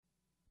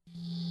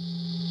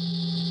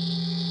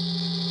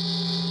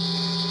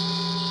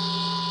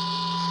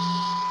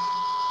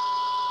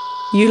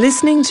You're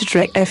listening to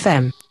Trek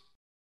FM.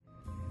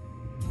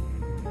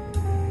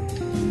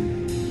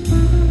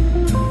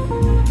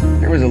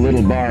 There was a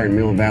little bar in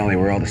Mill Valley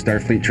where all the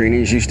Starfleet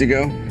trainees used to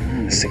go.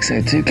 The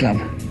 602 Club.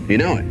 You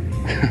know it?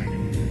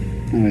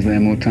 I was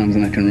there more times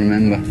than I can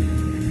remember.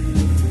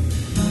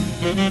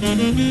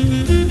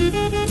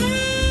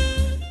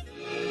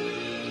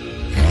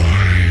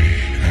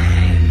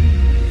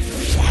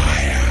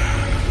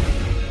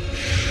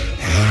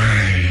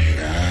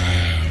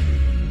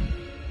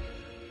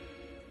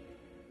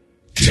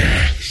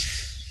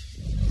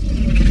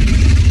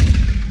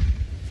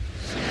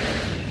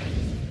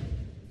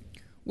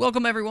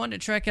 Welcome, everyone, to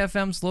Trek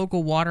FM's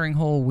local watering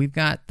hole. We've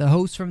got the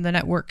hosts from the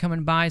network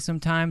coming by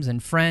sometimes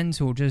and friends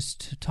who will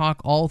just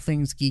talk all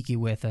things geeky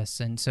with us.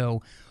 And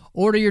so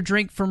order your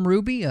drink from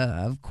Ruby.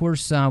 Of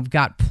course, we've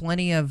got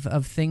plenty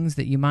of things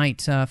that you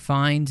might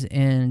find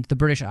in the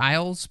British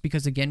Isles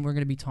because, again, we're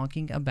going to be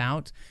talking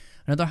about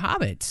another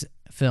Hobbit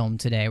film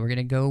today. We're going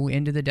to go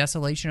into the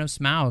desolation of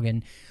Smaug.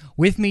 And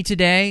with me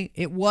today,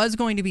 it was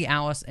going to be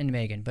Alice and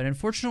Megan. But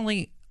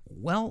unfortunately,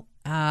 well,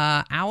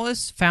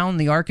 Alice found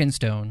the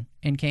Arkenstone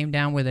and came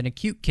down with an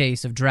acute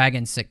case of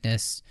dragon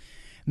sickness.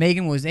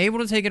 Megan was able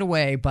to take it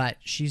away, but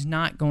she's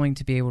not going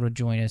to be able to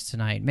join us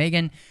tonight.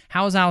 Megan,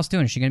 how is Alice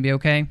doing? Is she going to be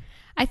okay?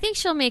 I think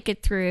she'll make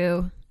it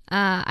through.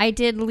 I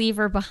did leave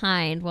her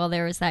behind while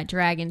there was that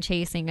dragon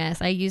chasing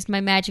us. I used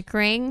my magic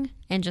ring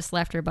and just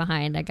left her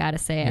behind. I gotta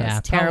say, I was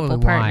a terrible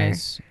partner.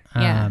 Wise.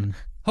 Yeah.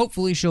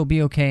 Hopefully she'll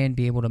be okay and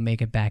be able to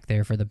make it back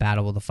there for the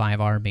Battle of the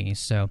Five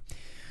Armies.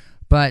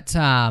 But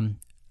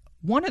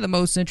one of the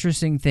most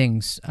interesting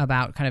things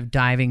about kind of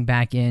diving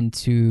back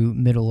into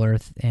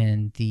Middle-earth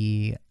and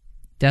the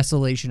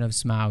desolation of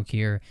Smaug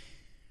here,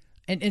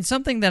 and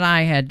something that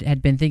I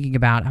had been thinking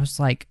about, I was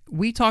like,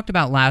 we talked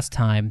about last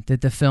time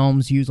that the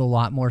films use a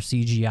lot more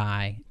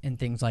CGI and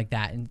things like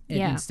that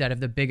instead of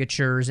the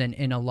bigatures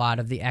and a lot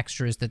of the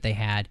extras that they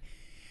had.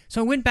 So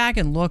I went back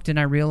and looked, and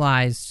I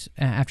realized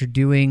after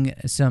doing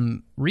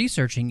some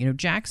researching,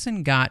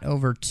 Jackson got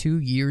over 2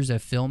 years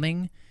of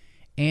filming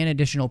and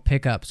additional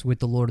pickups with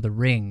The Lord of the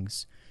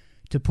Rings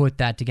to put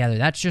that together.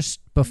 That's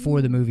just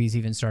before the movies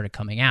even started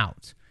coming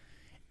out.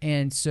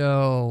 And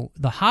so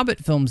the Hobbit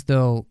films,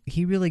 though,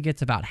 he really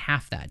gets about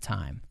half that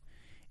time.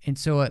 And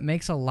so it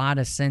makes a lot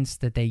of sense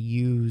that they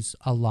use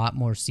a lot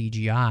more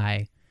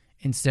CGI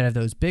instead of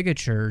those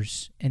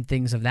bigatures and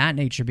things of that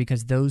nature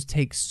because those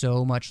take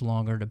so much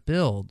longer to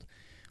build.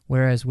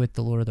 Whereas with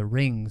The Lord of the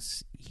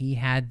Rings, he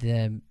had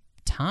the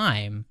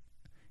time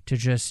to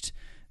just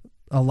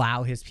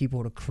allow his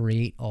people to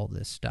create all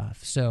this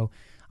stuff. So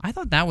I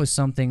thought that was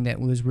something that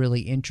was really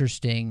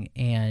interesting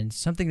and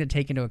something to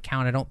take into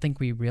account. I don't think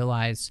we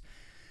realize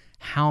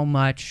how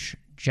much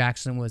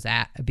Jackson was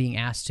being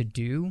asked to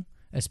do,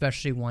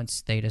 especially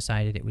once they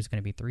decided it was going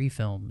to be 3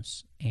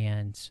 films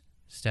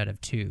instead of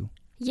 2.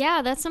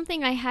 Yeah, that's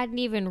something I hadn't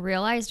even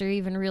realized or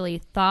even really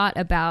thought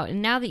about.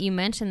 And now that you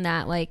mentioned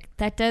that,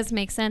 that does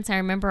make sense. I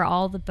remember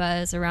all the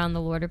buzz around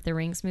the Lord of the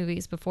Rings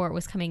movies before it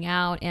was coming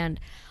out and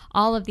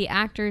all of the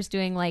actors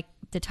doing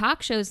the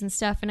talk shows and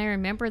stuff. And I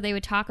remember they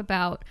would talk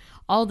about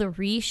all the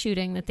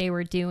reshooting that they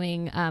were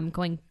doing,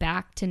 going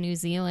back to New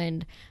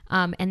Zealand.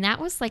 And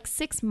that was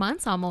 6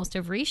 months almost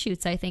of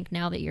reshoots, I think,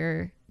 now that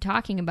you're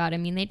talking about. I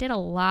mean, they did a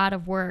lot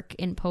of work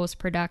in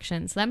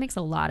post-production. So that makes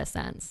a lot of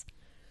sense.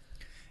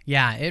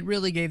 Yeah, it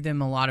really gave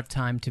them a lot of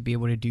time to be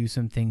able to do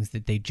some things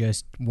that they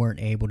just weren't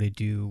able to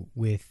do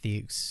with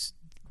the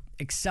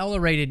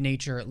accelerated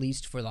nature, at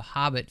least for the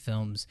Hobbit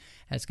films,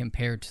 as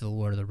compared to the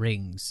Lord of the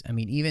Rings. I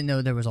mean, even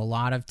though there was a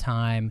lot of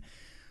time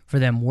for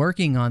them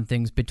working on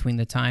things between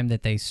the time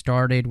that they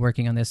started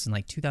working on this in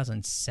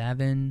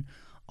 2007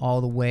 all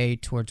the way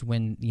towards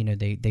when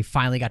they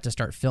finally got to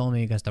start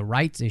filming because the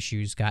rights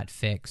issues got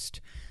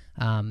fixed.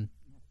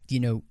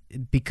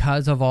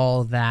 Because of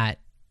all that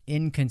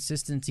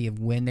inconsistency of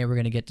when they were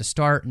going to get to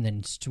start and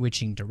then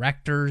switching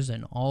directors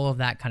and all of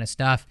that kind of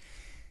stuff,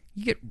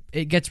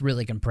 it gets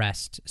really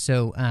compressed.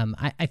 So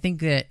I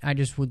think that I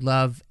just would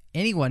love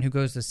anyone who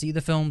goes to see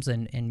the films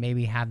and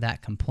maybe have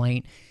that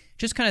complaint,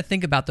 just kind of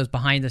think about those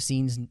behind the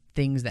scenes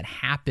things that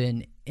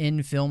happen in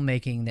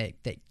filmmaking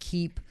that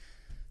keep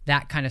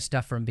that kind of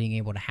stuff from being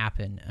able to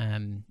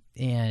happen.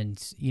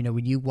 And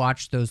when you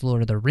watch those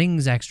Lord of the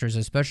Rings extras,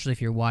 especially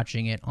if you're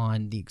watching it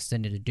on the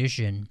extended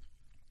edition,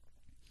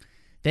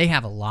 they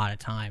have a lot of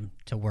time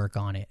to work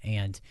on it,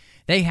 and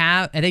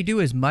they do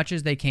as much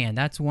as they can.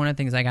 That's one of the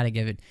things I got to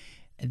give it.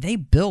 They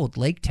build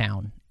Lake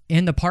Town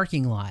in the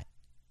parking lot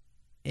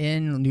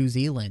in New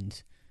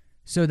Zealand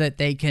so that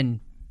they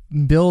can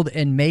build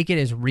and make it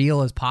as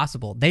real as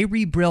possible. They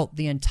rebuilt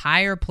the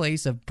entire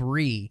place of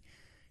Bree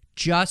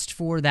just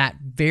for that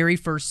very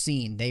first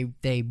scene.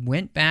 They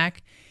went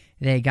back,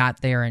 they got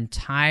their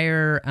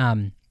entire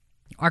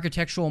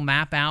architectural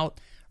map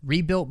out,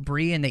 rebuilt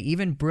Bree, and they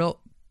even built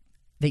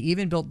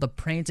the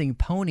Prancing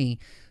Pony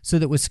so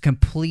that it was a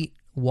complete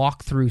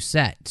walk-through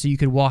set. So you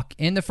could walk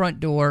in the front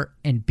door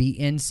and be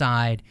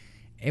inside.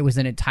 It was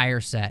an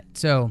entire set.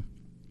 So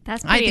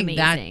that's pretty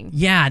amazing.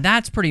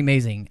 That's pretty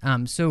amazing.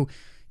 So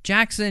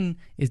Jackson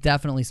is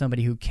definitely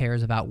somebody who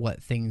cares about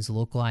what things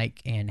look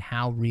like and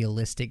how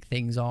realistic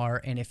things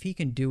are. And if he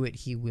can do it,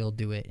 he will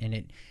do it. And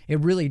it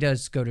really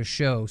does go to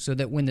show, so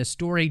that when the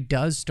story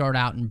does start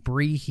out in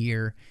Bree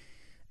here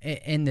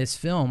in this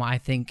film, I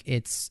think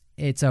it's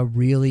a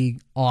really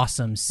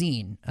awesome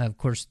scene. Of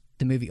course,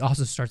 the movie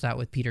also starts out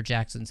with Peter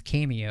Jackson's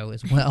cameo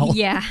as well.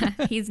 Yeah,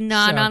 he's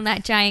not So, on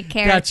that giant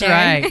character. That's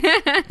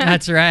right.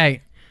 That's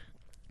right.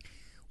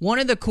 One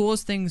of the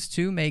coolest things,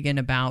 too, Megan,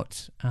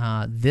 about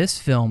this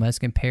film as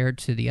compared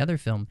to the other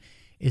film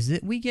is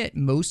that we get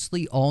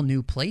mostly all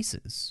new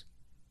places.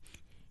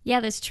 Yeah,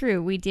 that's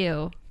true. We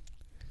do.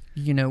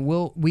 You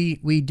know,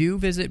 we do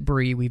visit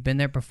Bree. We've been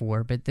there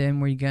before, but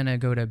then we're going to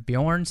go to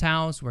Bjorn's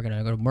house. We're going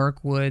to go to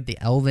Mirkwood, the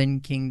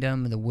Elven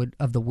Kingdom, the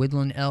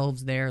Woodland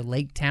Elves there,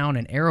 Lake Town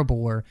and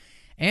Erebor,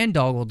 and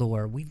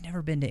Doggeldor. We've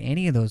never been to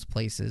any of those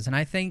places. And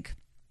I think,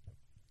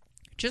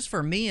 just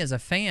for me as a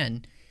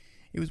fan,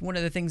 it was one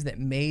of the things that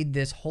made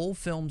this whole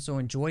film so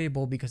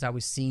enjoyable, because I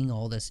was seeing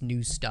all this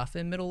new stuff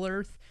in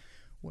Middle-earth,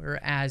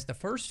 whereas the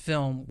first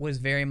film was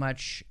very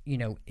much, you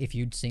know, if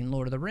you'd seen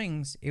Lord of the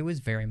Rings, it was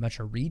very much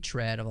a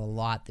retread of a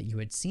lot that you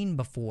had seen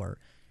before.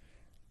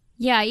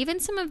 Yeah, even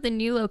some of the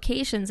new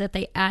locations that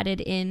they added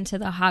into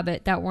The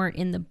Hobbit that weren't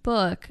in the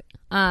book,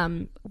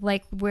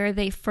 like where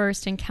they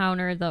first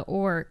encounter the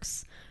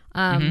orcs,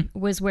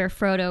 was where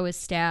Frodo is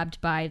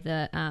stabbed by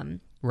the...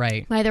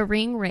 Right. by the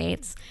ring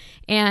wraiths.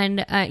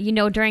 And, you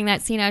know, during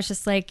that scene, I was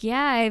just like,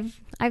 yeah,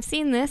 I've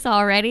seen this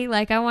already.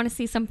 Like, I want to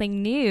see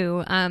something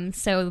new.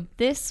 So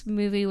this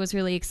movie was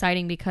really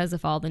exciting because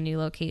of all the new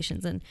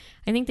locations. And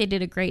I think they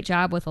did a great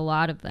job with a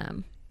lot of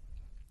them.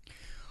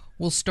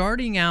 Well,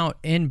 starting out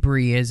in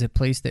Bree is a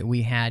place that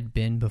we had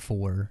been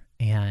before.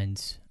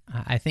 And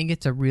I think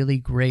it's a really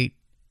great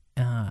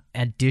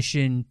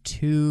addition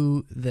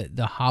to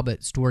the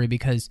Hobbit story,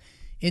 because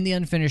in the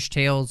Unfinished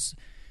Tales,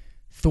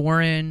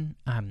 Thorin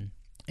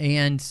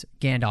and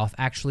Gandalf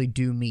actually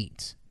do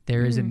meet.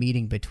 There is a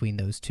meeting between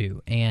those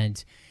two,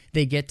 and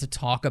they get to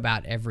talk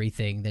about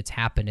everything that's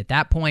happened. At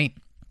that point,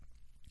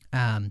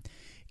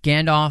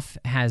 Gandalf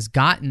has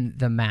gotten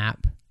the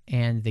map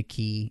and the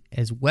key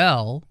as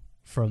well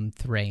from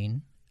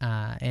Thrain,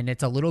 and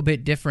it's a little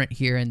bit different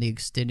here in the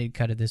extended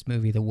cut of this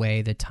movie, the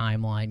way the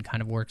timeline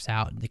kind of works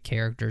out and the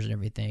characters and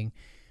everything.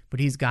 But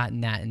he's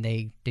gotten that, and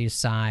they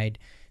decide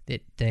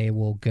that they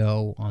will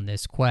go on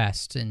this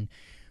quest. And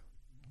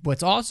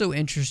what's also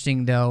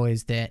interesting, though,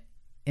 is that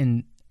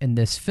in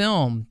this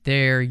film,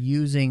 they're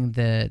using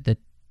the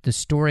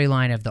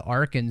storyline of the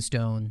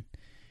Arkenstone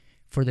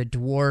for the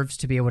dwarves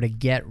to be able to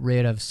get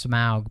rid of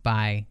Smaug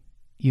by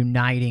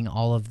uniting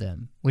all of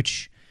them,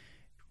 which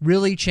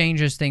really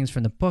changes things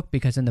from the book,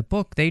 because in the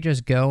book, they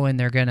just go and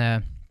they're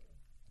gonna...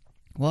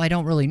 Well, I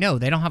don't really know.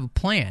 They don't have a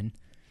plan.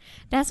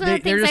 That's one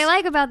of the things I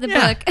like about the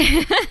book.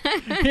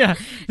 Yeah.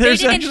 They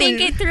didn't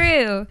think it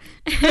through.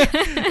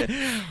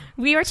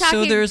 We were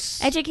talking,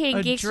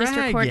 Educating Geeks just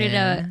recorded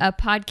a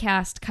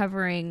podcast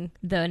covering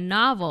the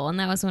novel, and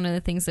that was one of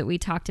the things that we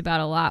talked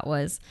about a lot,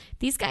 was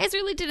these guys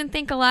really didn't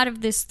think a lot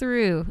of this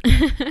through.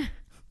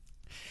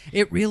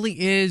 It really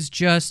is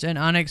just an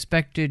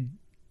unexpected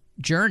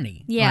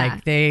journey. Yeah.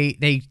 Like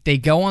they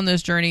go on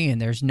this journey,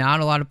 and there's not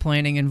a lot of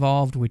planning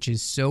involved, which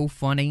is so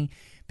funny,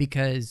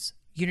 because...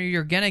 you know,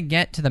 you're going to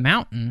get to the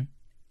mountain,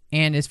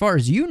 and as far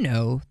as you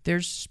know,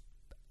 there's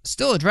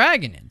still a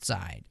dragon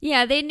inside.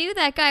 Yeah, they knew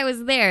that guy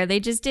was there.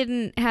 They just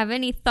didn't have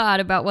any thought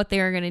about what they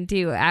were going to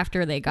do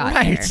after they got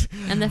there.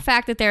 And the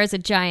fact that there is a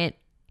giant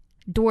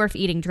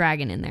dwarf-eating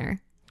dragon in there.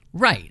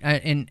 Right.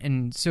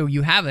 And so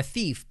you have a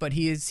thief, but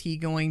is he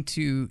going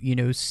to, you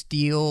know,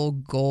 steal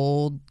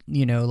gold,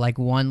 you know, like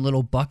one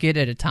little bucket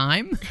at a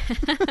time?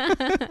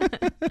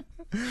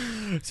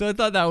 So I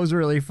thought that was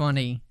really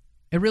funny.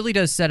 It really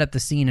does set up the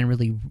scene and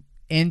really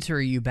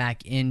enter you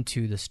back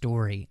into the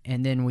story.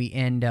 And then we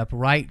end up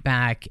right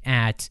back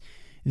at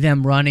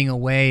them running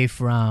away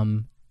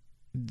from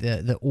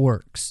the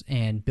orcs.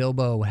 And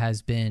Bilbo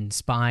has been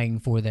spying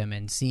for them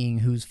and seeing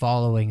who's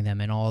following them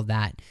and all of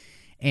that.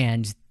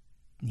 And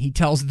he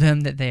tells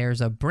them that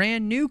there's a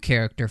brand new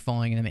character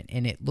following them,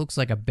 and it looks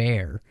like a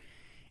bear.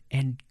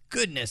 And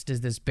goodness,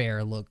 does this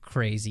bear look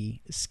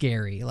crazy,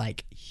 scary,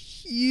 like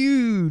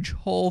huge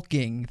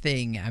hulking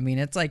thing. I mean,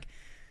 it's like...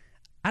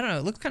 I don't know,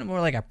 it looks kind of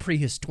more like a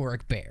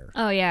prehistoric bear.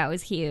 Oh, yeah, it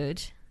was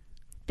huge.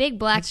 Big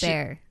black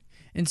bear.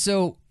 And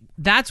so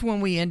that's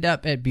when we end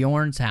up at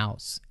Bjorn's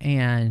house.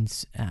 And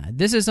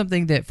this is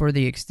something that for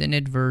the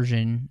extended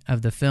version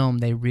of the film,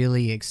 they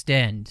really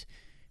extend,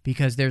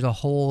 because there's a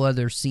whole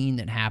other scene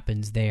that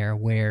happens there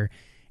where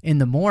in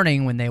the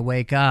morning when they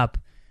wake up,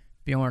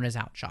 Bjorn is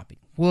out chopping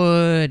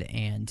wood,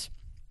 and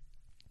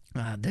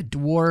the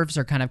dwarves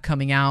are kind of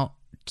coming out,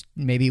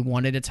 maybe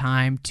one at a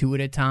time, two at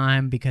a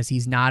time, because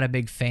he's not a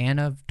big fan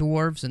of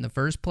dwarves in the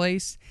first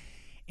place.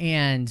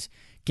 And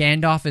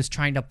Gandalf is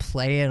trying to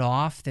play it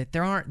off that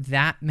there aren't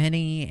that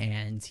many,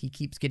 and he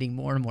keeps getting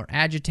more and more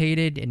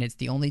agitated, and it's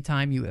the only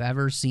time you've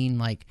ever seen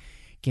like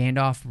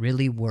Gandalf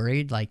really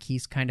worried, like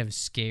he's kind of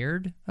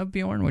scared of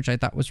Bjorn, which I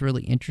thought was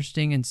really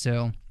interesting. And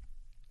so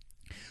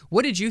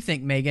What did you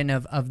think, Megan,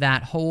 of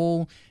that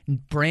whole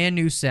brand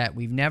new set?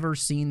 We've never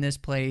seen this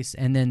place,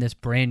 and then this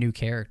brand new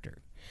character.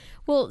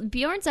 Well,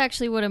 Bjorn's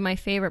actually one of my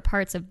favorite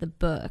parts of the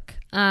book.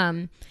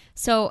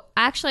 So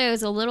actually, I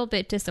was a little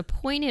bit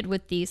disappointed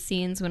with these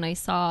scenes when I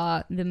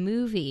saw the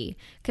movie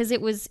because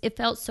it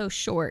felt so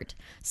short.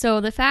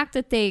 So the fact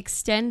that they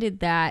extended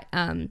that,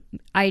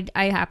 I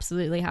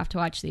absolutely have to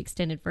watch the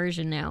extended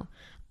version now.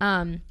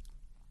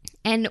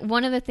 And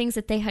one of the things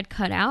that they had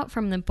cut out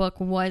from the book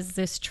was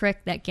this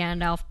trick that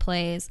Gandalf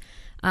plays,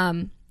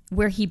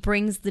 where he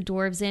brings the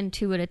dwarves in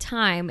two at a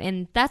time.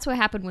 And that's what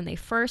happened when they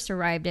first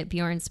arrived at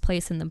Bjorn's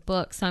place in the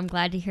book. So I'm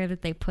glad to hear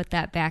that they put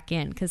that back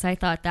in because I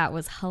thought that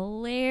was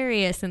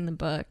hilarious in the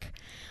book.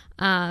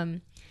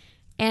 And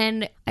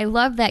I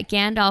love that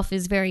Gandalf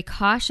is very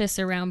cautious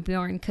around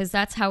Bjorn because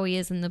that's how he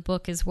is in the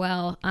book as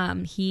well.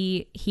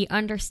 He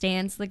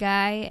understands the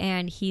guy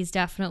and he's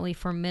definitely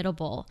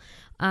formidable.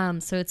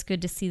 So it's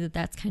good to see that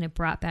that's kind of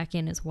brought back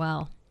in as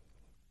well.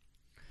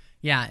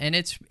 Yeah, and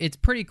it's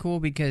pretty cool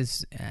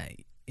because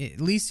at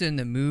least in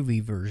the movie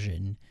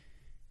version,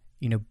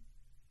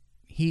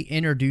 he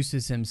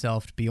introduces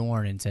himself to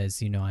Bjorn and says,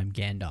 I'm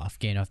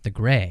Gandalf the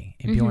Grey.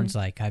 And Bjorn's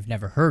like, I've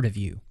never heard of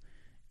you.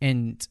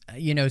 And,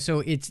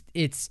 so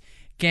it's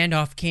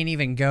Gandalf can't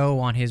even go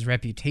on his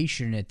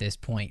reputation at this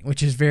point,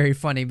 which is very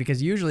funny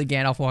because usually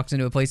Gandalf walks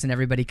into a place and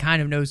everybody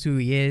kind of knows who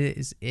he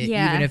is.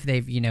 Even if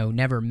they've,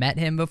 never met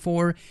him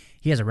before,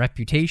 he has a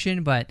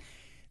reputation, but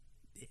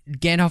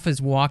Gandalf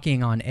is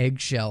walking on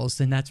eggshells,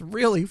 and that's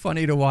really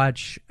funny to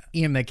watch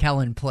Ian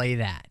McKellen play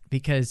that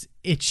because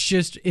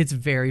it's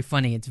very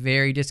funny. It's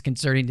very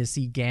disconcerting to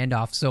see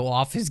Gandalf so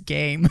off his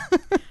game.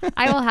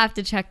 I will have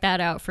to check that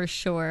out for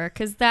sure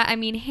because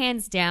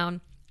hands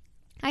down,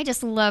 I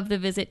just love the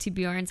visit to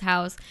Bjorn's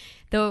house.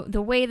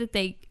 The way that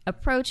they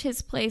approach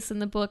his place in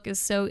the book is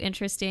so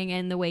interesting,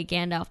 and the way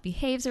Gandalf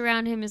behaves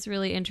around him is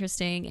really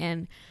interesting,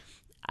 and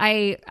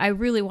I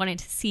really wanted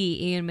to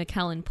see Ian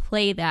McKellen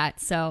play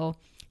that, so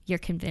you're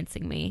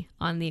convincing me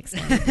on the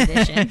extended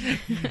edition.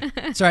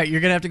 That's right. You're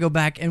going to have to go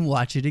back and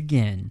watch it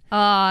again.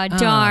 Aw,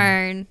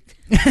 darn.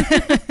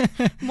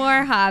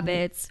 More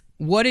hobbits.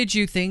 What did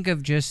you think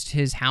of just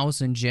his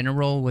house in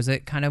general? Was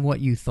it kind of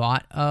what you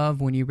thought of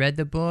when you read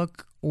the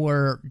book,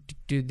 or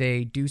did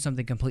they do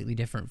something completely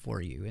different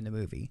for you in the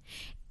movie?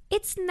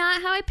 It's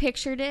not how I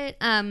pictured it.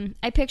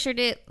 I pictured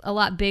it a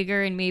lot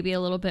bigger and maybe a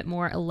little bit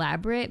more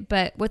elaborate,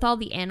 but with all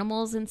the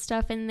animals and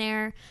stuff in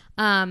there,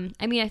 I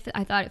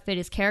thought it fit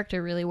his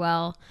character really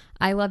well.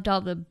 I loved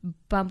all the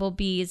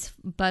bumblebees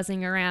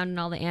buzzing around and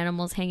all the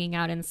animals hanging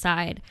out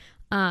inside.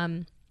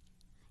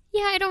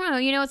 I don't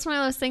know. It's one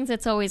of those things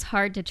that's always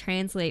hard to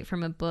translate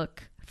from a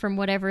book, from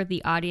whatever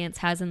the audience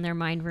has in their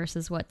mind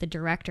versus what the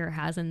director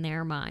has in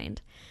their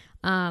mind.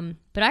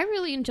 But I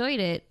really enjoyed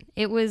it.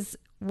 It was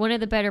one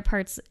of the better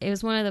parts. It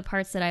was one of the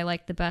parts that I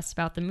liked the best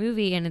about the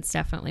movie, and it's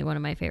definitely one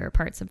of my favorite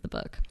parts of the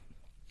book.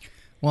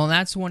 Well,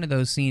 that's one of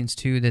those scenes,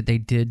 too, that they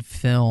did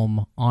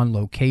film on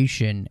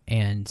location,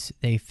 and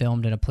they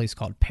filmed in a place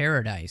called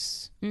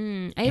Paradise.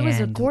 It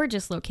was a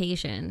gorgeous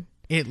location.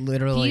 It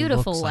literally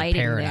beautiful looks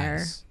lighting like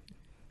paradise.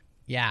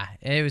 Yeah,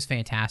 it was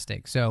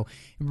fantastic. So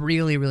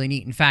really, really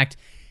neat. In fact,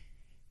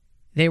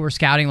 they were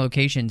scouting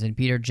locations, and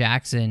Peter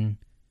Jackson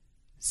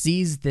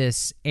sees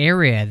this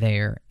area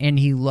there, and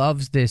he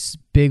loves this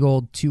big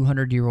old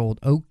 200-year-old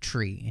oak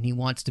tree, and he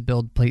wants to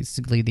build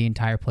basically the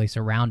entire place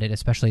around it,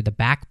 especially the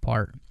back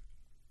part,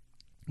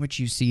 which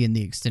you see in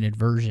the extended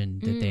version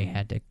that they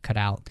had to cut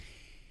out.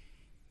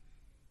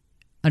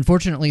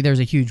 Unfortunately,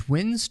 there's a huge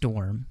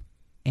windstorm,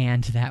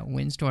 and that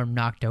windstorm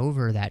knocked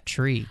over that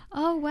tree.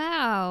 Oh,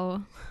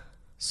 wow.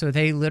 So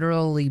they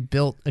literally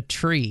built a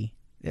tree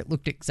that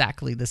looked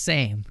exactly the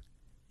same,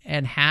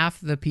 and half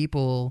the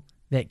people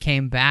that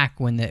came back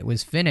when it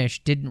was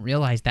finished didn't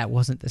realize that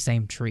wasn't the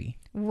same tree.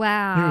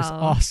 Wow. It was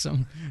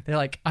awesome. They're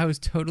like, I was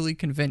totally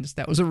convinced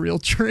that was a real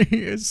tree.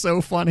 It's so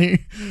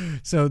funny.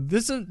 So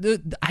these are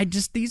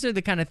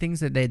the kind of things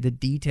that the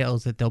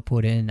details that they'll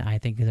put in, I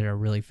think, that are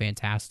really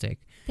fantastic.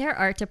 Their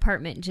art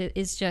department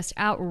is just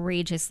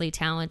outrageously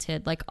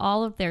talented. Like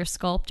all of their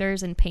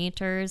sculptors and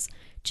painters,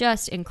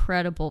 just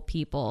incredible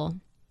people.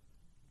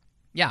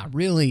 Yeah,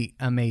 really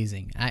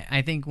amazing.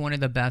 I think one of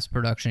the best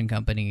production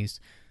companies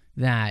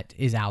that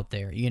is out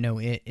there.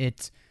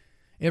 It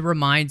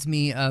reminds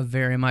me of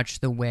very much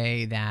the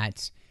way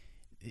that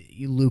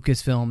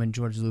Lucasfilm and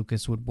George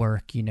Lucas would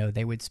work.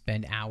 They would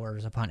spend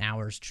hours upon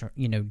hours,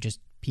 just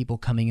people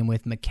coming in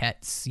with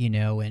maquettes,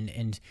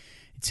 and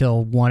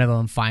until one of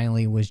them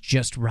finally was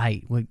just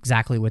right,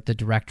 exactly what the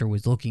director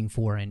was looking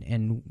for.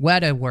 And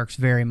Weta works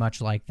very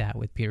much like that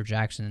with Peter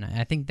Jackson. And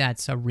I think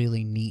that's a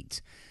really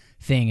neat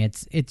thing.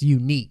 It's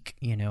unique.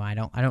 I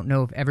don't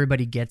know if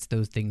everybody gets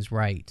those things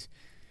right.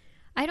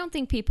 I don't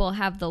think people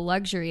have the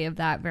luxury of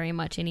that very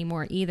much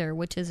anymore either,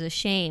 which is a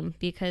shame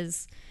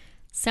because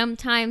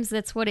sometimes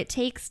that's what it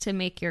takes to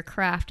make your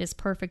craft as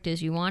perfect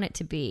as you want it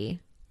to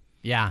be.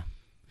 Yeah,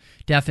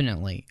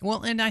 definitely.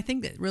 Well, and I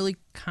think that really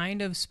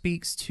kind of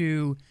speaks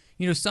to,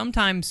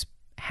 sometimes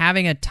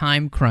having a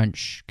time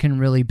crunch can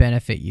really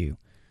benefit you.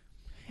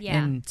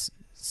 Yeah. And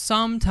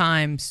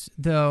sometimes,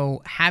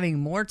 though, having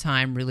more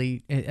time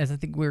really, as I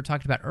think we were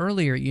talking about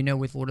earlier,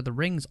 with Lord of the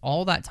Rings,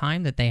 all that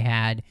time that they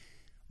had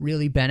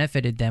really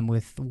benefited them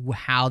with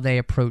how they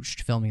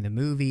approached filming the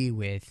movie,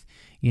 with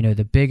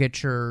the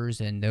bigatures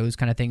and those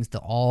kind of things,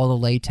 all the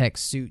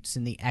latex suits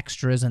and the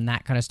extras and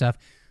that kind of stuff.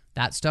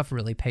 That stuff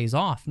really pays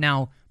off.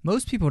 Now,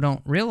 most people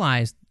don't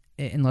realize,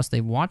 unless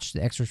they've watched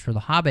the extras for The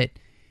Hobbit,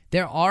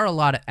 there are a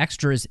lot of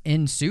extras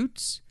in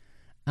suits,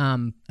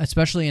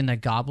 especially in the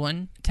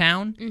Goblin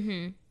town.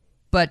 Mm-hmm.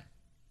 But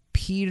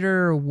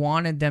Peter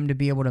wanted them to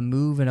be able to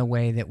move in a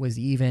way that was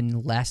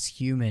even less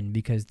human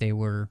because they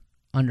were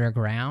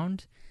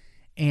underground,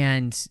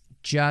 and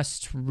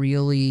just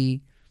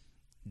really,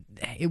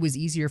 it was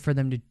easier for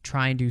them to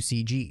try and do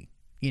CG.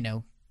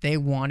 They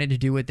wanted to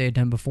do what they had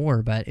done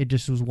before, but it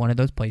just was one of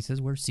those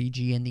places where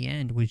CG in the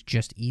end was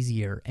just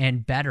easier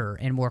and better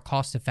and more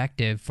cost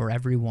effective for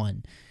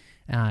everyone,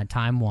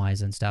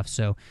 time-wise and stuff.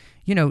 So,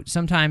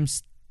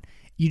 sometimes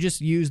you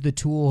just use the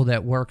tool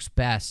that works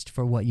best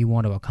for what you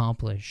want to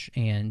accomplish.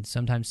 And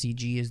sometimes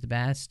CG is the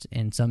best,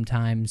 and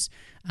sometimes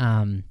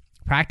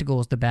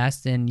practical is the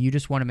best, and you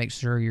just want to make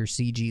sure your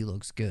CG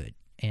looks good.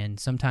 And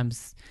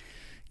sometimes,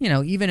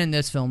 even in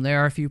this film,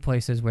 there are a few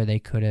places where they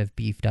could have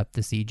beefed up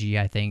the CG,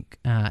 I think,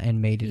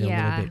 and made it a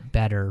little bit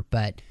better.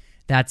 But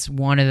that's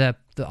one of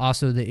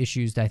also the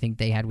issues that I think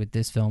they had with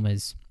this film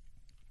is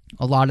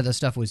a lot of the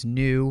stuff was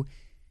new.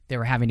 They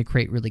were having to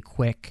create really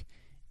quick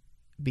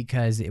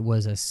because they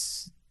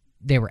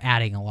were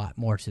adding a lot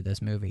more to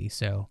this movie.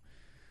 So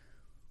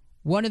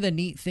one of the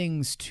neat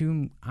things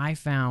too I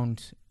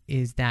found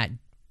is that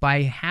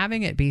by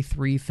having it be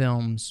 3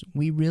 films,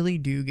 we really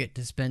do get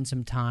to spend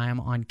some time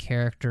on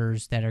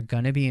characters that are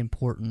going to be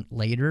important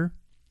later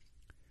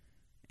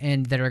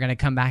and that are going to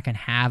come back and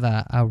have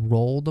a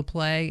role to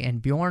play.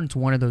 And Bjorn's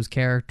one of those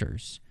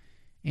characters.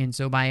 And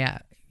so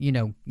by,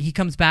 he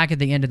comes back at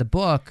the end of the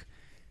book,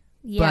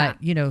 but,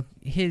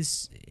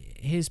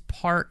 his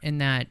part in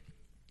that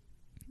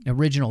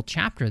original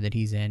chapter that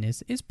he's in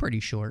is pretty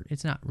short.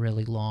 It's not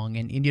really long,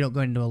 and you don't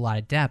go into a lot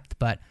of depth,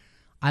 but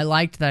I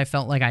liked that I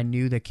felt like I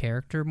knew the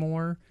character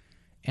more,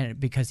 and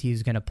because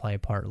he's going to play a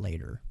part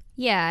later.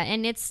 Yeah,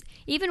 and it's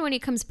even when he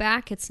comes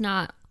back, it's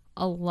not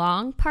a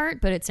long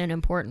part, but it's an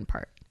important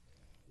part.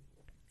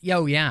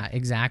 Oh, yeah,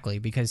 exactly,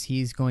 because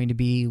he's going to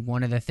be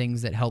one of the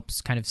things that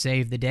helps kind of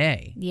save the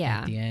day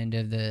at the end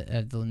of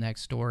the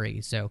next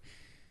story. So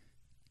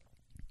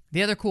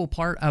the other cool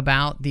part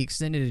about the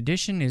extended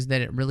edition is that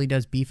it really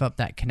does beef up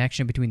that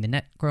connection between the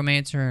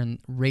Necromancer and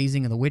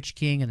raising of the Witch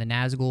King and the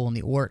Nazgul and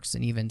the Orcs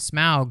and even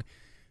Smaug,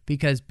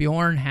 because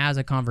Bjorn has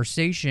a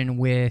conversation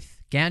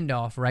with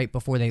Gandalf right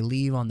before they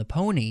leave on the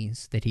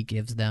ponies that he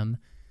gives them,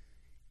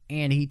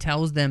 and he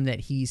tells them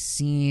that he's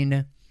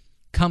seen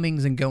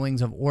comings and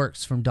goings of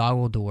orcs from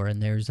Dol Guldur,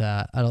 and there's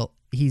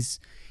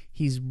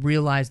he's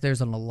realized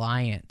there's an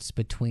alliance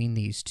between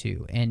these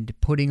two, and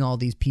putting all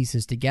these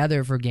pieces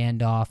together for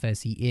Gandalf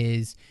as he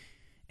is.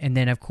 And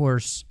then, of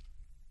course,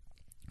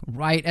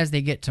 right as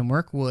they get to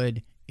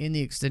Mirkwood in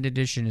the extended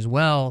edition as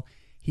well,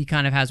 he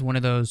kind of has one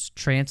of those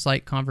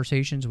trance-like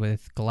conversations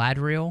with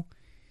Galadriel,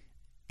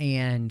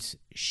 and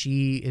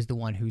she is the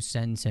one who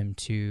sends him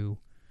to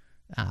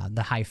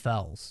the High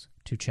Fells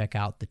to check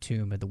out the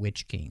tomb of the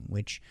Witch King,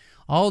 which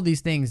all of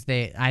these things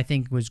I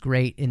think was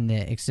great in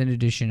the extended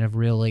edition of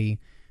really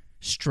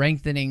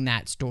strengthening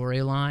that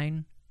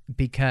storyline,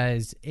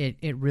 because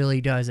it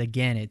really does.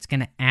 Again, it's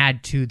going to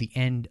add to the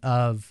end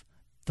of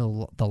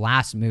the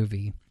last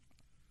movie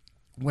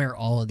where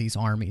all of these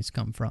armies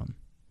come from.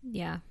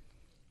 Yeah.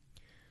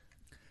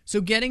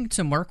 So getting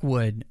to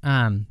Mirkwood,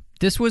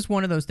 this was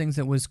one of those things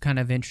that was kind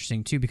of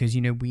interesting too, because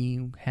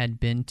we had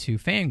been to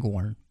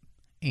Fangorn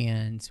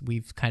and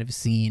we've kind of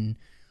seen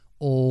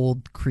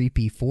old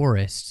creepy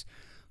forests.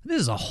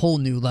 This is a whole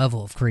new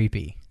level of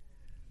creepy.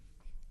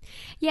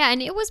 Yeah,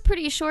 and it was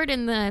pretty short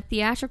in the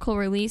theatrical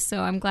release, so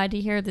I'm glad to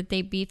hear that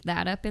they beefed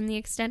that up in the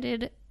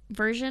extended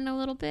version a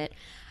little bit.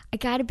 I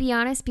gotta be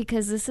honest,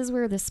 because this is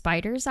where the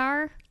spiders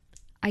are,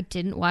 I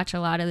didn't watch a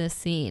lot of this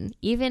scene.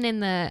 Even in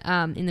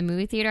the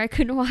movie theater, I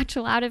couldn't watch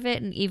a lot of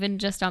it, and even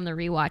just on the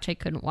rewatch, I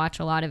couldn't watch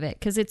a lot of it,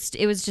 because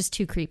it was just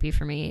too creepy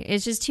for me.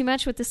 It's just too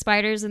much with the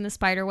spiders and the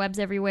spider webs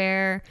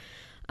everywhere.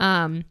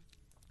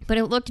 But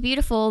it looked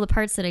beautiful, the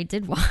parts that I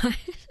did watch.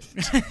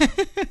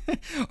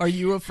 Are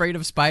you afraid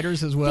of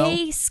spiders as well?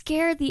 They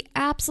scared the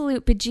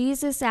absolute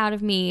bejesus out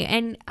of me,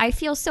 and I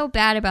feel so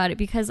bad about it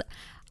because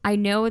I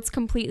know it's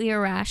completely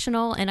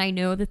irrational, and I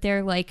know that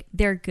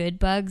they're good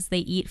bugs. They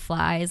eat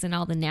flies and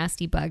all the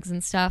nasty bugs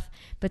and stuff,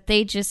 but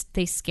they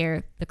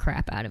scare the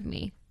crap out of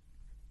me.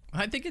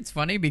 I think it's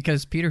funny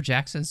because Peter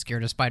Jackson's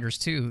scared of spiders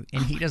too,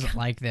 and he doesn't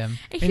like them.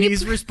 And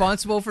he's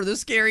responsible for the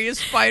scariest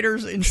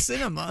spiders in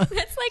cinema.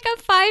 That's like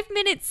a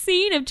 5-minute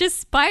scene of just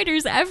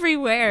spiders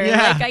everywhere.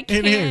 Yeah, I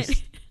can't. it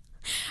is.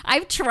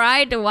 I've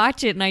tried to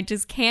watch it and I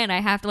just can't.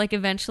 I have to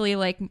eventually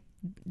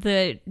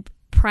the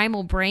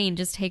primal brain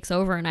just takes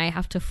over and I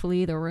have to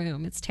flee the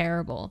room. It's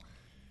terrible.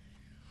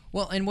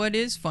 Well, and what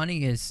is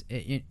funny is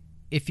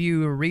if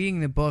you were reading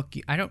the book,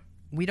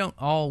 we don't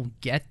all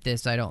get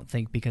this, I don't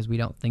think, because we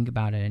don't think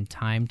about it in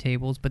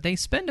timetables, but they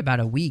spend about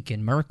a week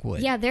in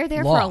Mirkwood. Yeah, they're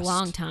there lost. for a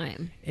long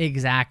time.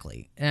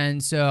 Exactly.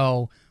 And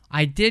so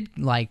I did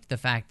like the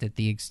fact that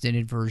the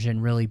extended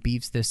version really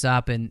beefs this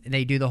up, and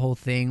they do the whole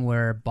thing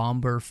where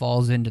Bomber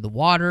falls into the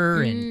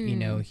water and, you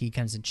know, he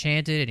comes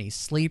enchanted and he's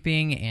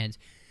sleeping and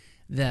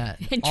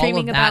And all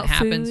dreaming of that about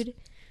happens. food.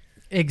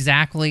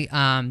 Exactly.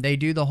 They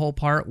do the whole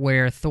part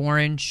where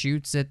Thorin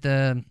shoots at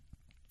the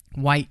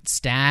white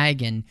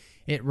stag and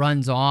it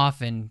runs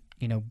off, and,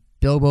 you know,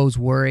 Bilbo's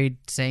worried,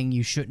 saying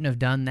you shouldn't have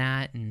done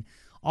that, and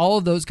all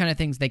of those kind of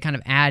things they kind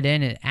of add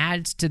in. It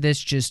adds to this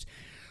just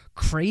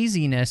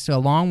craziness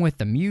along with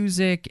the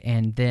music,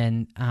 and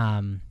then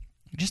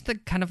just the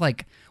kind of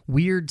like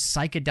weird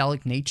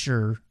psychedelic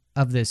nature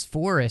of this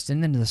forest,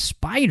 and then the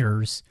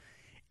spiders.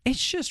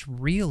 It's just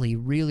really,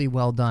 really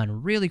well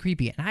done, really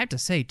creepy. And I have to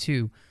say,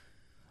 too,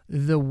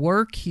 the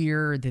work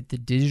here that the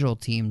digital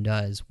team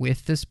does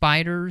with the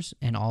spiders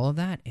and all of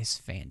that is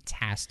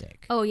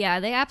fantastic. Oh, yeah,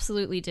 they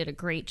absolutely did a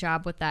great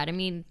job with that. I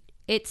mean,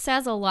 it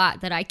says a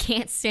lot that I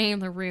can't stay in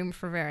the room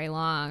for very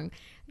long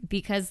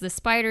because the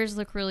spiders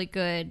look really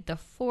good. The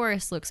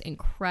forest looks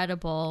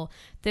incredible.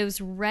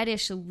 Those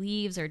reddish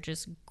leaves are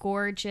just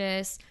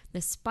gorgeous.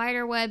 The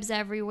spider webs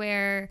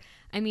everywhere.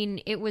 I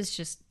mean,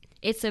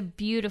 it's a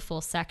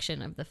beautiful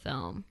section of the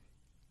film.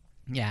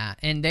 Yeah,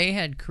 and they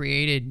had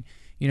created,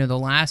 you know, the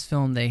last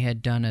film they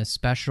had done a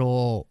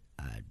special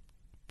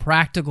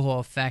practical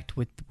effect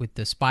with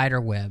the spider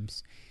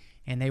webs,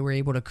 and they were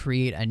able to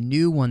create a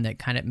new one that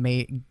kind of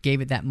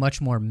gave it that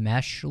much more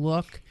mesh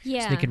look.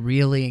 Yeah. So they could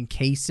really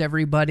encase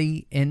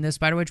everybody in the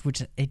spider webs,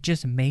 which it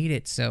just made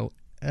it so,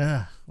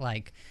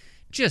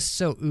 just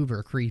so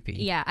uber creepy.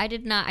 Yeah, I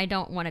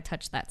don't want to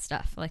touch that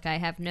stuff. Like, I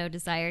have no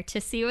desire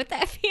to see what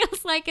that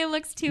feels like. It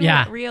looks too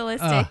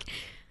realistic.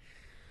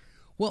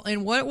 Well,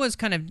 and what was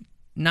kind of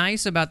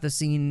nice about the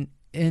scene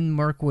in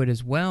Mirkwood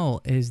as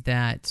well is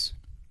that,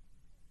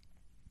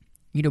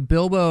 you know,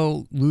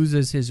 Bilbo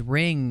loses his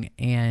ring,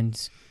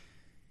 and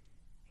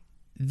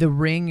the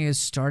ring is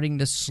starting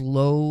to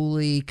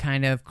slowly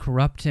kind of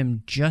corrupt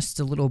him just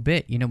a little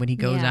bit, you know, when he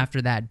goes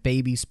after that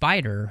baby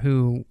spider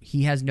who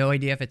he has no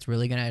idea if it's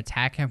really going to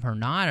attack him or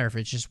not, or if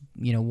it's just,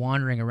 you know,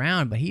 wandering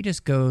around, but he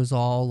just goes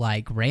all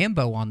like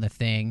Rambo on the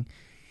thing,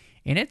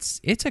 and it's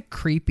a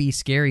creepy,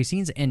 scary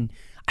scene, and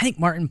I think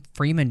Martin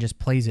Freeman just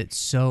plays it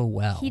so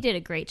well. He did a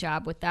great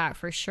job with that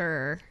for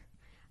sure.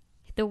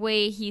 The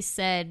way he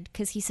said,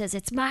 because he says,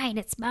 it's mine,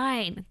 it's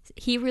mine.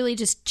 He really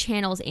just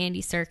channels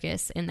Andy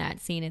Serkis in that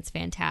scene. It's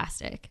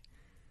fantastic.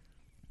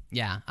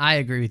 Yeah, I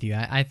agree with you.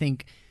 I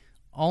think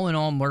all in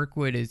all,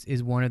 Mirkwood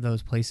is one of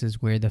those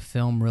places where the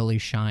film really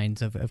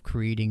shines of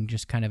creating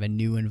just kind of a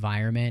new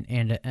environment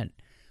and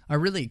a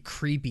really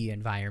creepy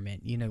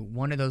environment. You know,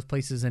 one of those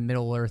places in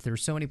Middle Earth,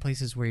 there's so many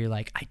places where you're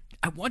like,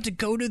 I want to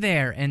go to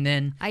there, and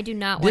then I do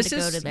not want to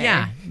go to there.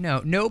 Yeah,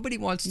 no, nobody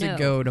wants to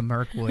go to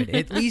Mirkwood,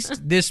 at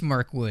least this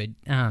Mirkwood.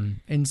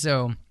 And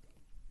so,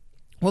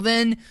 well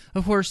then,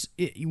 of course,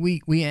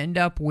 we end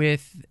up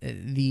with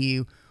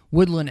the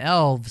woodland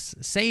elves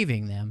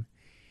saving them,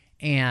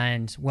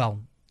 and,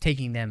 well,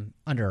 taking them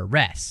under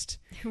arrest.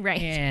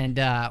 Right. And,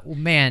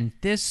 man,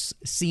 this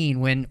scene,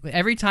 when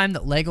every time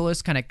that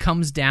Legolas kind of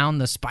comes down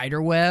the spider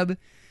web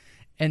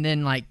and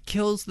then, like,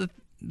 kills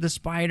the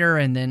spider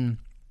and then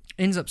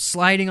ends up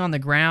sliding on the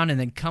ground and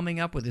then coming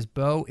up with his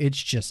bow,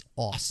 it's just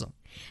awesome.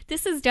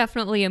 This is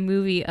definitely a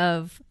movie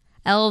of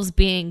elves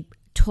being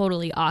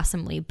totally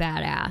awesomely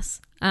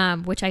badass,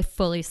 which I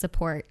fully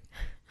support.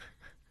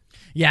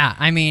 Yeah,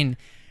 I mean,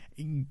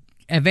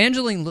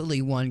 Evangeline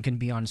Lilly one can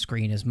be on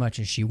screen as much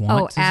as she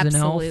wants as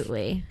an elf.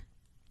 Absolutely.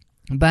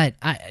 But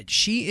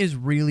she is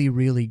really,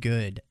 really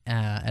good,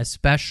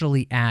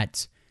 especially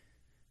at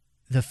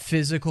the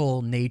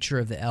physical nature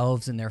of the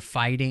elves and their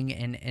fighting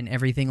and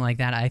everything like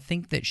that. I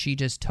think that she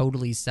just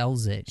totally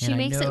sells it. She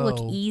makes it look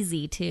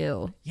easy,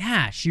 too.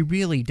 Yeah, she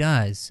really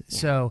does. Yeah.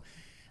 So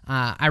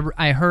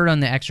I heard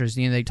on the extras,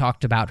 you know, they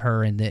talked about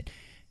her and that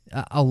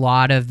a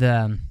lot of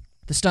the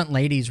stunt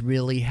ladies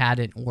really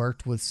hadn't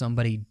worked with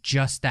somebody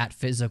just that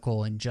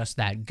physical and just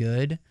that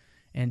good.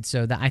 And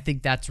so I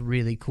think that's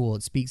really cool.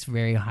 It speaks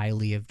very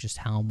highly of just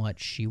how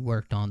much she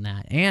worked on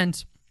that.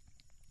 And,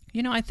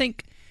 you know, I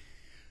think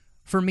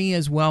for me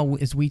as well,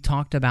 as we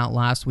talked about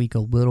last week a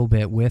little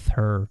bit with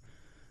her,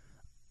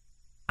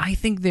 I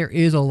think there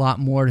is a lot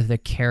more to the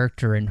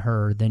character in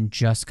her than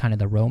just kind of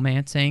the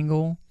romance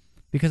angle.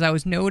 Because I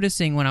was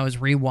noticing when I was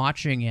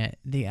rewatching it,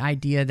 the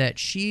idea that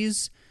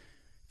she's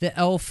the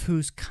elf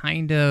who's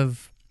kind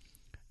of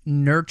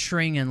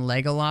nurturing in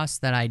Legolas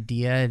that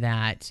idea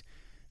that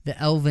the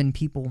elven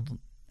people,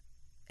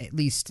 at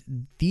least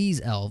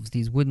these elves,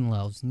 these wooden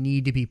elves,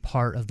 need to be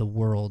part of the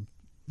world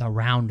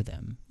around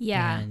them.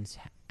 Yeah. And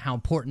how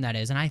important that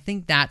is. And I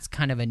think that's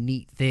kind of a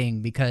neat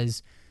thing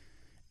because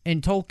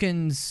in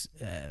Tolkien's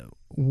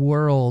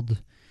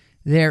world,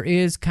 there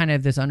is kind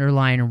of this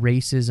underlying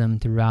racism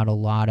throughout a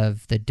lot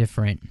of the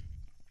different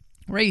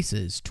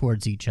races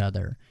towards each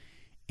other.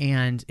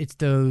 And it's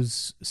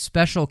those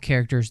special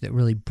characters that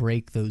really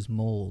break those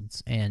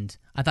molds. And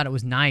I thought it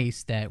was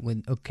nice that we're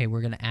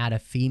going to add a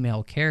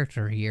female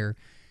character here,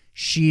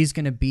 she's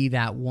going to be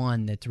that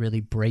one that's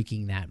really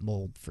breaking that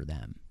mold for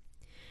them.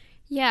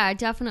 Yeah,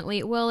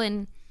 definitely. Well,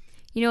 and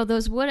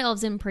those wood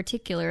elves in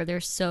particular, they're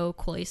so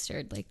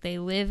cloistered. Like, they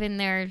live in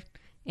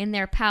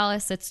their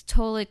palace that's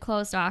totally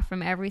closed off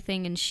from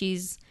everything, and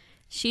she's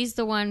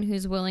the one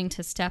who's willing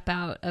to step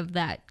out of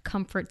that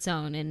comfort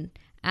zone and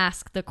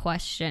ask the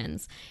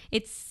questions.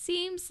 It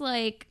seems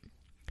like,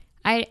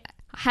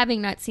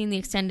 having not seen the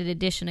extended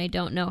edition, I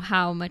don't know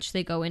how much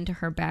they go into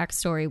her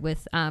backstory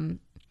with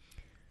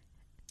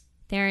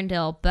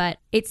Thranduil, but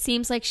it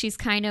seems like she's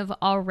kind of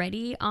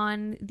already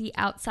on the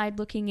outside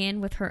looking in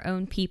with her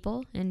own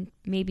people, and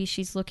maybe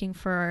she's looking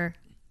for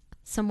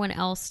someone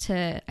else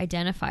to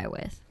identify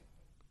with.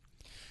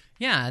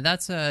 Yeah,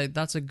 that's a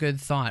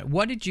good thought.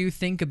 What did you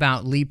think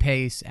about Lee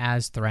Pace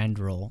as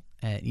Thranduil?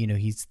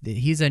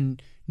 He's a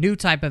new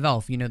type of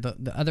elf.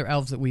 The other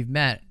elves that we've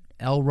met,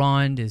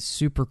 Elrond is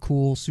super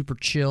cool, super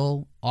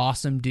chill,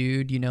 awesome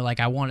dude.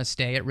 I want to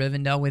stay at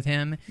Rivendell with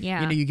him.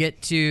 Yeah. You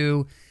get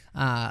to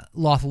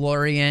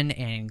Lothlorien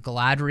and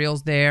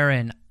Galadriel's there,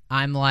 and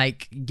I'm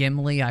like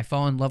Gimli. I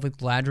fall in love with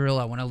Galadriel.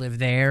 I want to live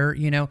there.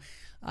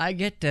 I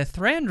get to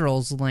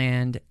Thranduil's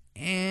land,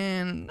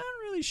 and I'm not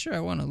really sure I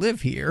want to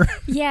live here.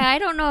 Yeah, I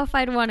don't know if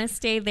I'd want to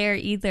stay there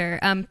either.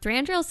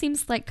 Thranduil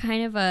seems like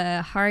kind of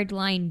a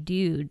hardline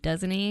dude,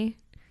 doesn't he?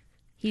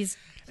 He's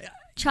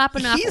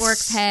chopping off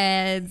orcs'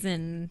 heads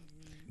and...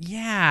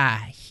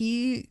 Yeah,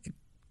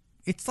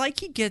 it's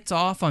like he gets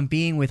off on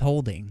being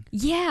withholding.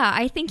 Yeah,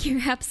 I think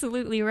you're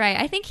absolutely right.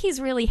 I think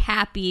he's really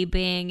happy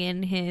being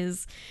in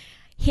his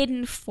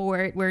hidden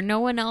fort where no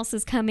one else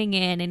is coming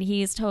in and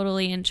he's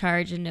totally in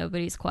charge and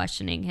nobody's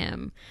questioning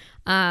him.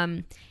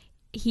 I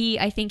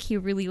think he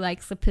really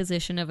likes the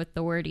position of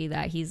authority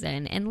that he's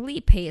in. And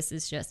Lee Pace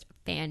is just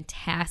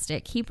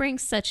fantastic. He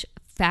brings such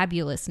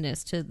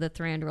fabulousness to the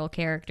Thranduil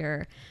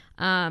character.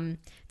 The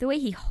way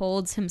he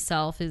holds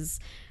himself is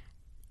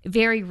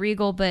very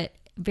regal, but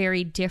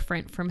very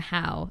different from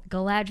how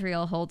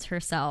Galadriel holds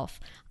herself.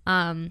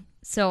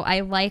 So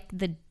I like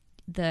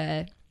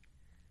the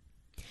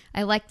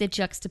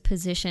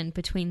juxtaposition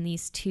between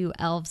these two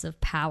elves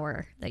of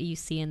power that you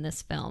see in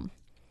this film.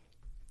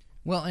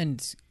 Well,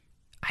 and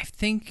I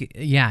think,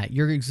 yeah,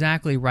 you're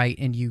exactly right.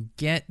 And you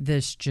get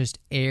this just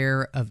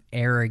air of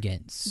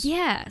arrogance.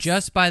 Yes.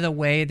 Just by the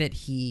way that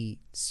he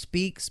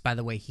speaks, by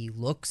the way he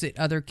looks at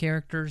other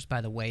characters,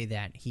 by the way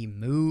that he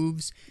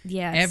moves.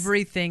 Yes.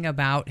 Everything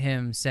about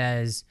him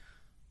says,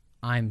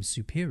 I'm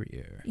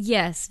superior.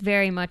 Yes,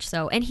 very much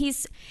so. And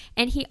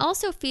he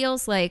also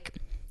feels like,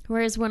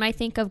 whereas when I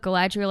think of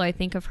Galadriel, I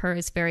think of her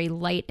as very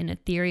light and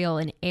ethereal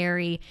and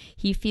airy.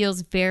 He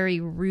feels very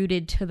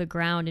rooted to the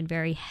ground and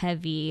very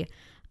heavy.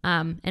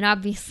 And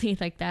obviously,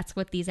 like, that's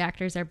what these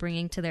actors are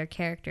bringing to their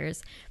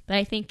characters. But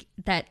I think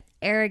that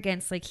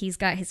arrogance, like, he's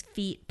got his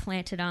feet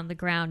planted on the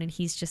ground and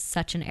he's just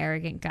such an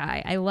arrogant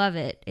guy. I love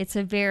it. It's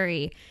a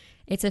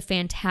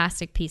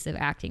fantastic piece of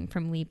acting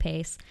from Lee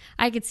Pace.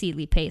 I could see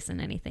Lee Pace in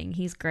anything.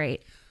 He's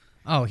great.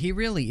 Oh, he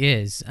really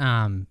is.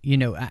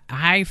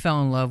 I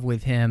fell in love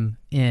with him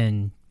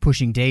in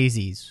Pushing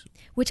Daisies,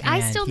 which I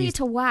still need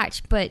to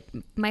watch, but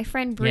my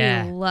friend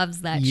Brie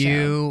loves that show.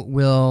 You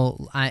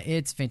will.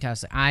 It's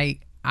fantastic.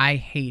 I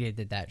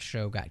hated that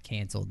show got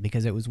canceled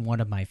because it was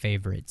one of my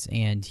favorites,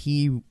 and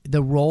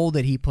the role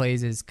that he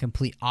plays is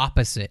complete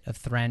opposite of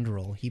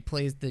Thranduil. He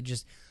plays the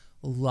just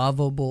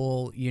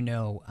lovable,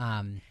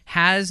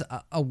 has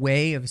a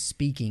way of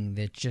speaking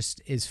that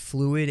just is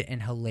fluid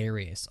and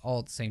hilarious all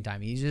at the same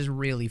time. He's just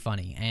really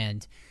funny,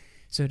 and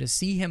so to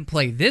see him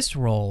play this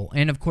role,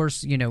 and of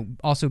course,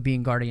 also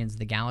being Guardians of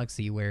the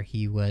Galaxy where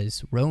he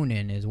was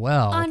Ronan as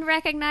well.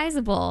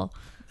 Unrecognizable.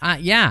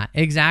 Yeah,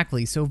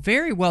 exactly. So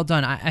very well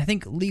done. I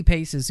think Lee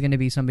Pace is going to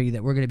be somebody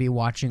that we're going to be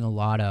watching a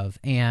lot of,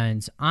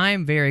 and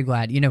I'm very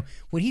glad.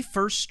 When he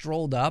first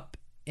strolled up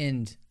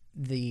in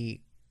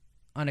the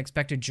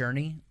Unexpected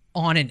Journey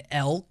on an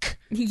elk,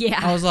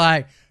 I was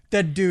like,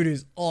 that dude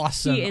is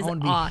awesome. He is I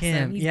awesome. Be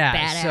him. He's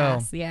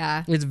badass. So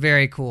yeah, it's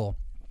very cool.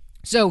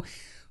 So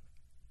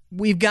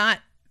we've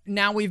met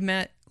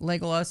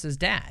Legolas's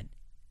dad.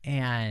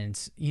 And,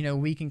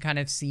 we can kind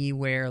of see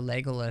where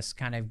Legolas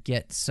kind of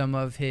gets some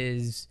of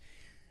his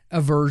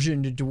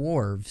aversion to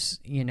dwarves,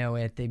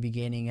 at the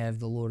beginning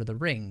of The Lord of the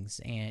Rings.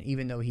 And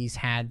even though he's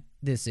had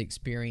this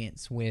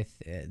experience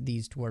with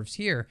these dwarves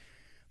here,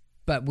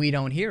 but we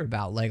don't hear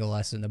about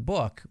Legolas in the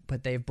book,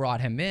 but they've brought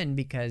him in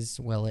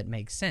because, well, it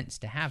makes sense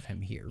to have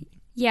him here.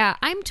 Yeah,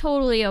 I'm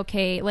totally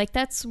okay. Like,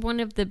 that's one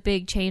of the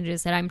big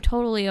changes that I'm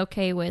totally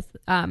okay with,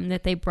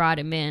 that they brought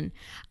him in.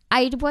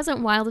 I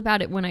wasn't wild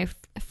about it when I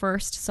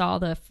first saw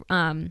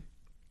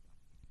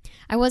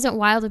I wasn't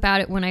wild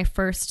about it when I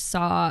first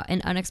saw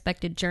An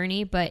Unexpected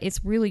Journey, but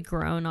it's really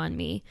grown on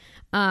me.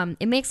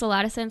 It makes a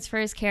lot of sense for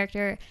his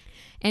character,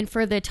 and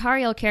for the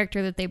Tauriel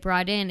character that they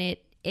brought in,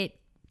 it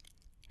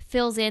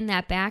fills in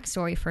that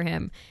backstory for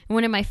him. And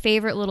one of my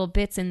favorite little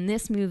bits in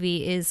this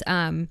movie is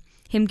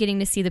him getting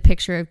to see the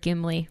picture of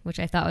Gimli, which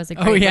I thought was a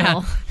great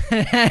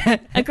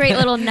a great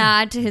little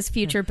nod to his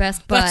future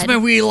best bud. That's my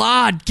wee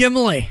lad,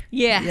 Gimli.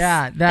 Yes,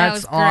 Yeah, that that's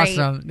was great.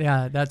 awesome.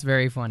 Yeah, that's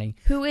very funny.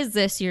 Who is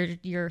this?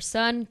 Your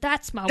son?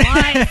 That's my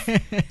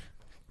wife.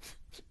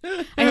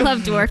 I love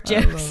dwarf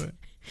jokes.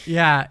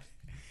 Yeah.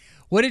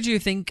 What did you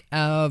think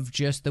of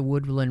just the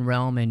woodland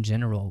realm in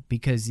general?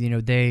 Because,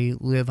 they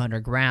live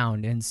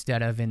underground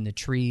instead of in the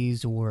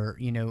trees or,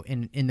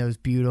 in those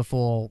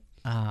beautiful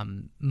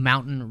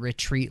mountain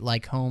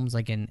retreat-like homes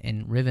like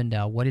in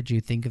Rivendell. What did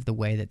you think of the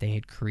way that they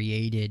had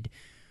created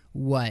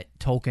what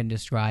Tolkien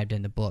described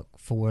in the book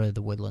for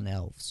the woodland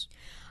elves?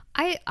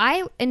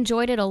 I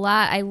enjoyed it a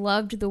lot. I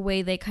loved the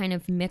way they kind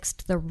of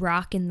mixed the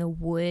rock and the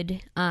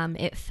wood.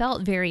 It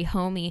felt very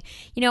homey.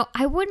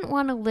 I wouldn't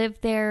want to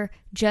live there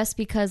just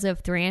because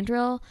of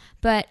Thranduil,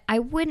 but I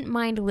wouldn't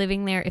mind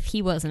living there if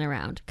he wasn't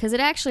around, because it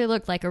actually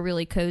looked like a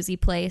really cozy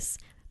place.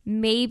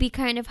 Maybe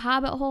kind of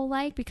Hobbit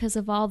hole-like because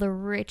of all the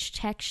rich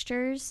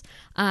textures.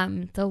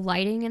 The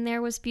lighting in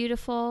there was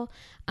beautiful.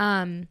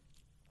 And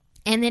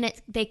then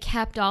they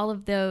kept all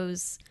of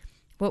those,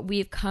 what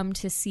we've come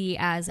to see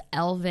as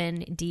elven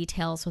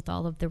details, with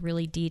all of the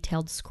really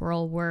detailed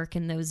scroll work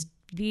and those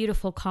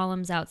beautiful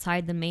columns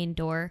outside the main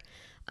door.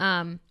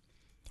 I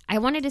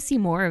wanted to see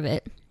more of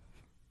it.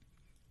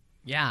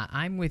 Yeah,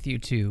 I'm with you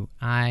too.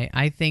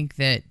 I think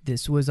that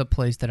this was a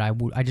place that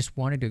I just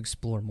wanted to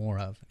explore more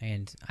of,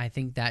 and I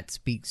think that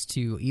speaks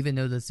to, even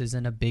though this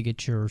isn't a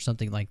bigature or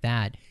something like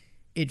that,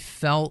 it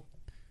felt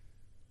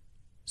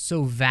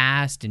so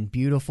vast and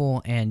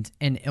beautiful and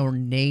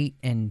ornate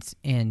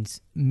and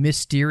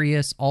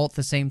mysterious all at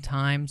the same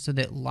time, so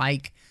that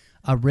like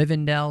a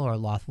Rivendell or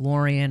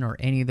Lothlorien or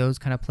any of those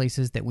kind of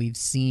places that we've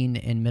seen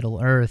in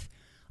Middle-earth,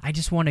 I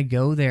just want to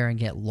go there and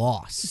get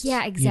lost.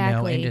 Yeah,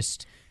 exactly. And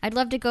just... I'd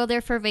love to go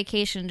there for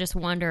vacation and just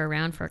wander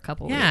around for a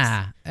couple weeks.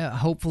 Yeah,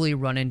 hopefully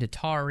run into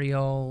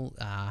Tauriel,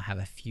 have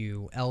a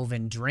few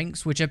elven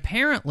drinks, which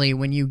apparently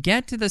when you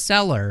get to the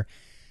cellar,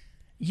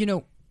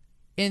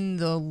 in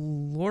the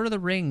Lord of the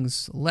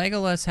Rings,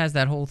 Legolas has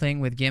that whole thing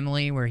with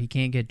Gimli where he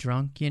can't get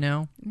drunk,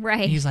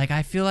 Right. He's like,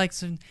 I feel like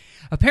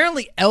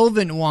apparently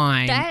elven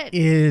wine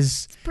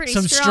is pretty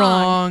some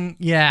strong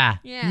Yeah.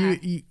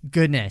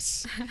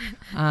 goodness.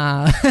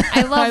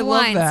 I love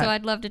wine, that. so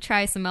I'd love to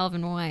try some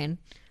elven wine.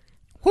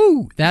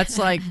 Whoo! That's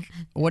like,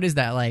 what is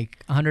that,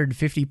 like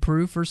 150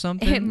 proof or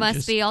something? It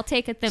must be. I'll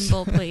take a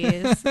thimble,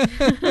 please.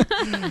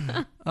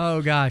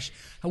 Oh, gosh.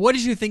 What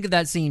did you think of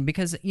that scene?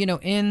 Because,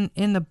 in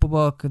the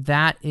book,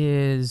 that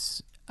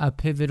is a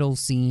pivotal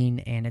scene,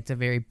 and it's a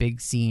very big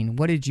scene.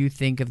 What did you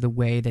think of the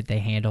way that they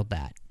handled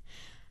that?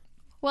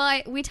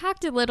 Well, we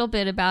talked a little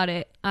bit about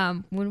it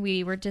when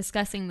we were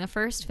discussing the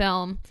first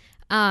film.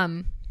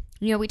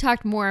 We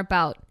talked more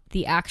about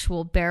the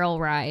actual barrel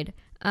ride.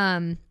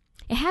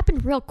 It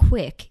happened real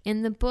quick.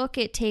 In the book,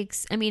 in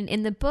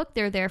the book,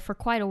 they're there for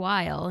quite a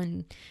while,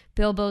 and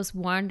Bilbo's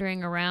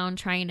wandering around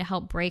trying to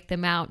help break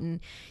them out. And,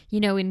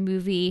 in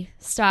movie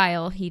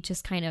style, he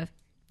just kind of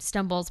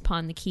stumbles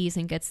upon the keys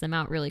and gets them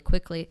out really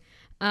quickly.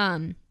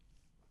 I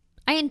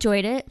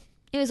enjoyed it.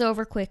 It was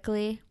over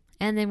quickly.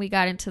 And then we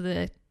got into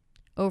the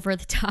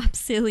over-the-top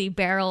silly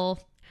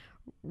barrel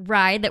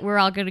ride that we're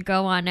all going to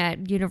go on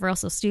at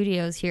Universal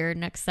Studios here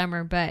next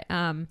summer. But,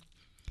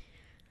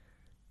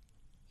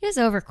 it was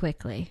over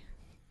quickly.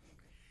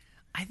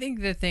 I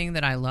think the thing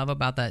that I love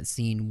about that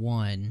scene,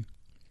 one,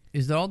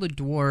 is that all the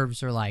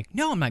dwarves are like,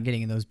 no, I'm not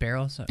getting in those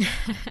barrels. So,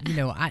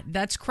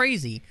 that's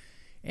crazy.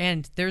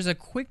 And there's a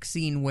quick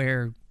scene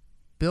where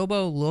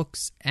Bilbo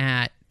looks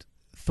at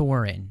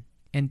Thorin,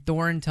 and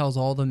Thorin tells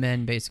all the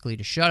men basically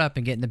to shut up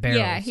and get in the barrels.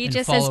 Yeah, he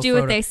just says, do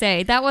what they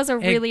say. That was a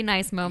really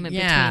nice moment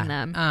between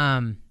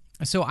them.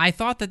 So I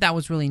thought that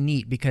was really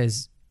neat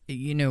because,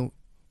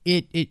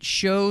 it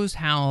shows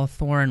how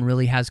Thorin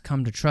really has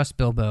come to trust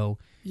Bilbo.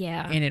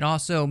 Yeah. And it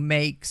also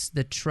makes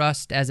the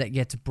trust as it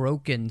gets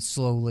broken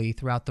slowly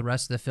throughout the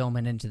rest of the film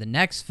and into the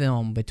next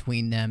film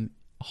between them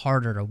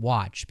harder to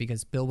watch,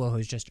 because Bilbo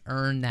has just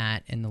earned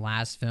that in the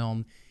last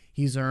film.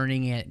 He's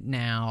earning it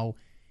now,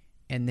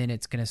 and then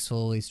it's going to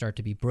slowly start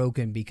to be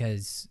broken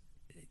because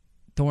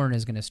Thorin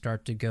is going to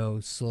start to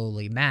go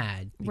slowly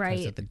mad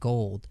because of the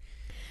gold.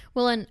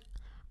 Well, and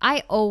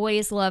I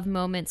always love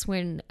moments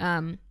when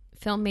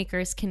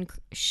filmmakers can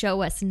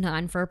show us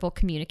nonverbal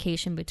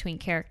communication between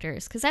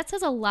characters, because that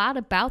says a lot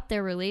about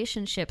their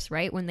relationships,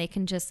 right? When they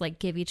can just like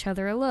give each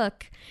other a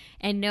look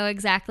and know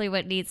exactly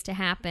what needs to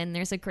happen.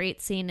 There's a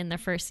great scene in the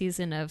first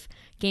season of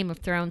Game of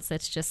Thrones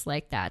that's just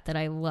like that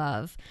I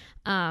love.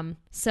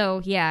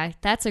 So yeah,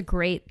 that's a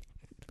great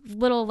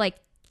little like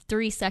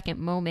 3-second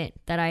moment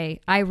that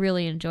I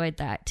really enjoyed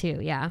that too.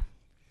 Yeah.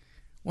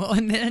 Well,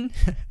 and then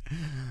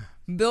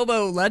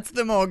Bilbo lets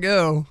them all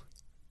go.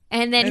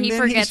 And then he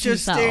forgets he's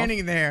just himself.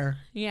 Standing there.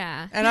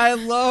 Yeah. And I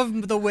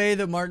love the way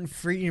that Martin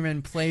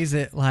Freeman plays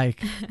it.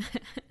 Like,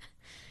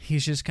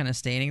 he's just kind of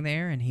standing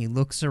there, and he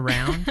looks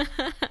around.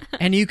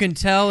 And you can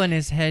tell in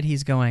his head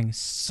he's going,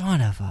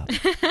 son of a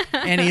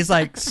and he's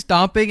like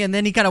stomping, and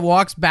then he kind of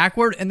walks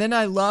backward, and then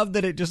I love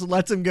that it just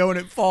lets him go and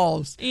it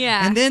falls.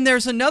 Yeah. And then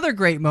there's another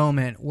great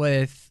moment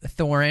with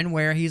Thorin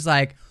where he's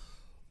like,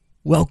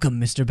 "Welcome,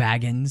 Mr.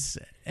 Baggins,"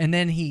 and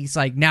then he's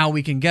like, "Now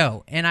we can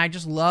go." And I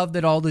just love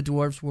that all the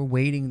dwarves were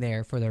waiting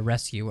there for their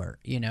rescuer,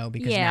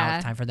 because now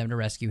it's time for them to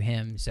rescue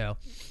him. So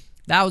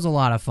that was a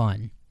lot of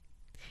fun.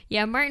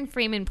 Yeah, Martin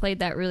Freeman played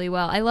that really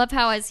well. I love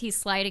how as he's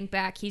sliding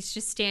back, he's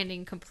just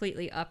standing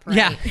completely upright.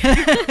 Yeah.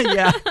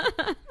 Yeah.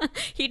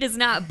 He does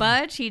not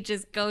budge. He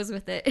just goes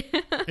with it.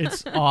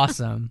 It's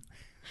awesome.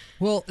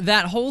 Well,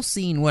 that whole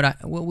scene,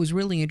 what was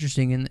really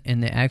interesting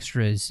in the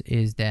extras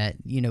is that,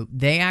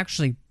 they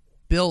actually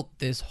built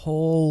this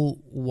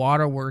whole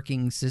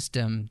waterworking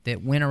system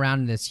that went around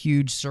in this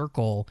huge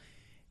circle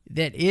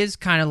that is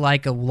kind of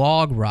like a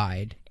log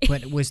ride,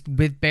 but it was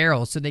with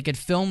barrels, so they could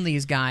film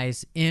these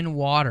guys in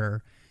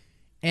water.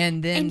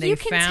 And then and they you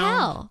can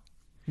tell.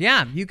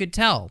 Yeah, you could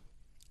tell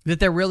that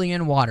they're really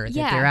in water, that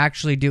they're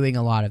actually doing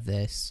a lot of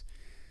this.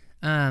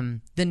 The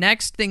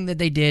next thing that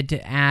they did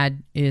to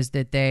add is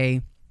that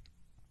they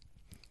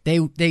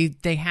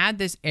had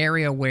this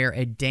area where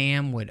a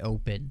dam would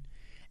open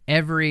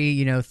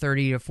every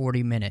 30 to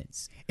 40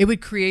 minutes. It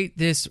would create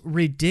this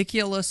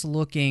ridiculous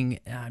looking,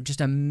 just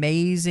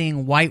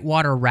amazing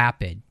whitewater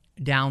rapid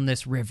down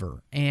this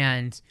river.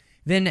 And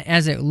then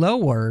as it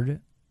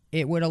lowered,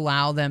 it would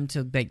allow them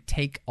to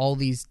take all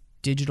these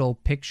digital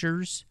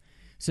pictures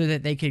so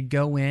that they could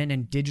go in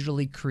and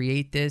digitally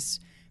create this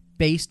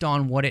based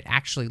on what it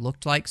actually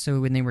looked like. So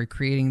when they were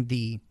creating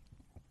the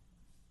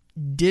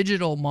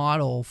digital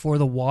model for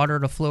the water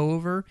to flow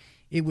over,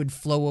 it would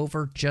flow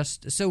over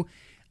just... So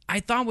I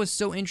thought it was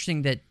so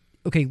interesting that,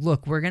 okay,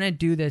 look, we're going to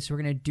do this. We're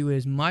going to do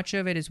as much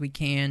of it as we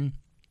can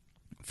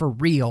for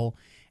real.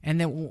 And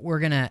then we're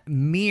going to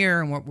mirror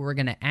and what we're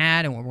going to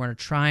add and what we're going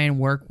to try and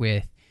work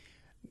with.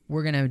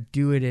 We're going to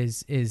do it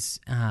as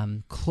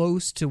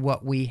close to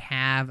what we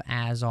have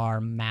as our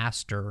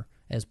master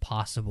as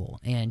possible.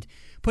 And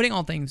putting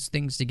all things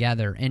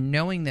together and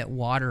knowing that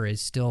water is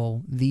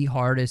still the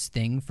hardest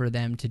thing for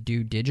them to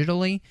do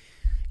digitally.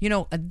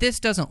 This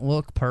doesn't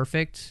look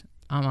perfect.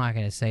 I'm not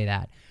going to say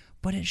that.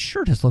 But it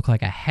sure does look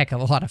like a heck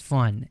of a lot of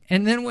fun.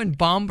 And then when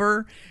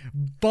Bomber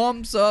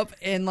bumps up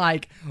and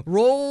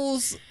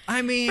rolls,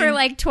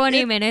 for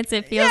 20 minutes,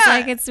 it feels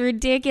like it's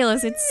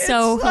ridiculous. It's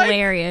so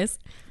hilarious.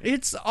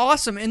 It's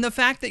awesome. And the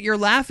fact that you're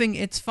laughing,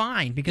 it's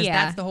fine. Because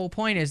that's the whole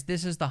point is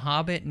this is The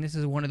Hobbit. And this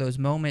is one of those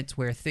moments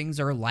where things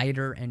are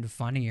lighter and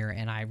funnier.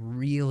 And I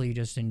really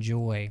just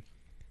enjoy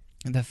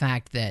the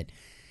fact that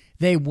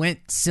they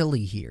went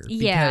silly here.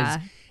 Because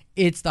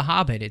it's The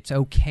Hobbit. It's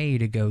okay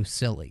to go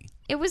silly.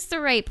 It was the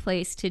right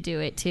place to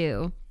do it,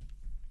 too.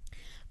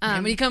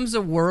 And when he comes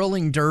a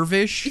whirling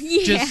dervish,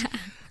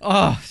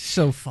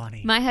 so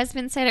funny. My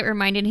husband said it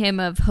reminded him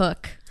of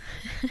Hook.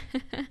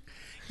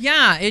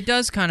 Yeah, it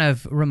does kind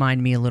of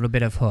remind me a little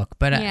bit of Hook.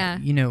 But,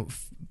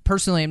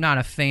 personally, I'm not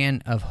a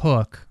fan of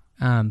Hook.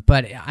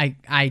 But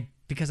I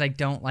because I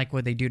don't like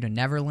what they do to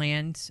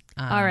Neverland.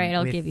 All right,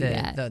 I'll give you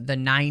that. The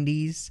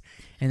 90s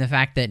and the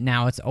fact that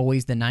now it's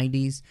always the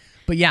 90s.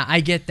 But yeah,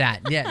 I get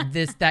that. Yeah,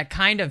 that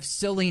kind of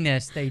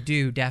silliness they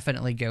do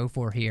definitely go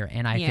for here,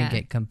 and I think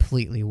it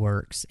completely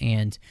works.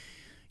 And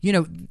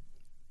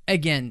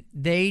again,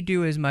 they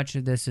do as much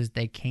of this as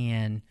they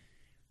can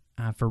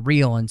for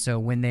real. And so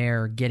when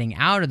they're getting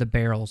out of the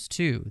barrels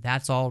too,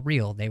 that's all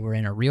real. They were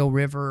in a real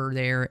river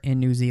there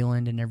in New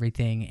Zealand and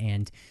everything,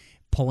 and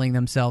pulling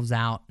themselves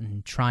out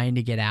and trying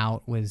to get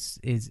out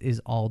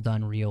is all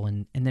done real.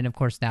 And then of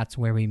course that's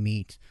where we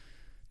meet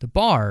the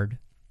Bard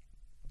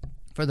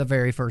for the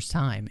very first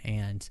time,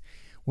 and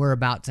we're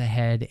about to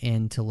head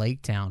into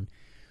Lake Town.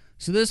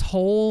 So this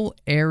whole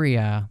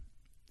area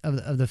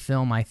of the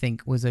film, I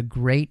think, was a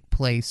great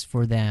place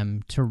for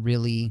them to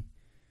really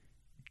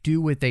do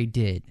what they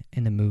did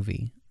in the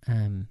movie.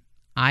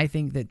 I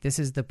think that this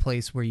is the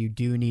place where you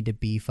do need to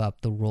beef up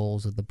the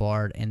roles of the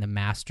Bard and the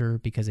Master,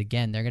 because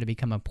again, they're going to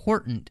become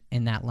important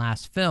in that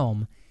last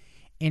film.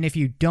 And if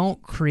you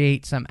don't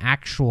create some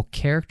actual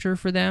character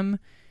for them,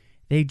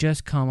 they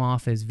just come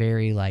off as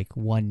very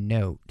one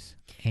note.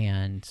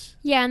 And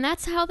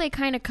that's how they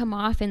kind of come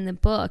off in the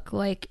book.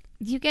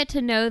 You get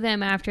to know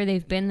them after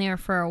they've been there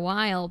for a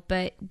while,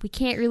 but we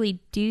can't really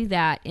do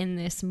that in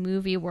this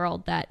movie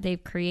world that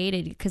they've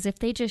created, because if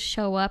they just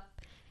show up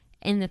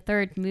in the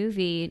third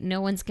movie,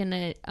 no one's going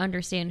to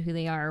understand who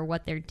they are or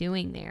what they're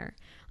doing there.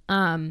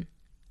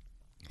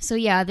 So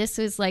this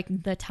was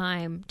the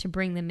time to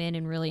bring them in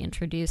and really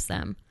introduce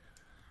them.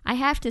 I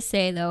have to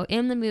say, though,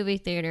 in the movie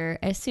theater,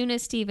 as soon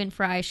as Stephen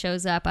Fry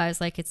shows up, I was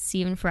like, it's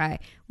Stephen Fry.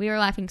 We were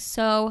laughing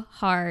so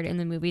hard in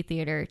the movie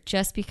theater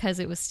just because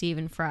it was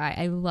Stephen Fry.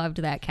 I loved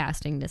that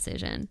casting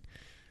decision.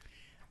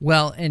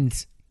 Well, and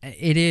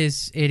it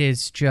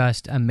is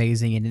just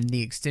amazing. And in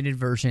the extended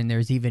version,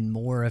 there's even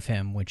more of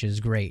him, which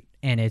is great.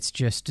 And it's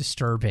just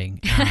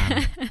disturbing.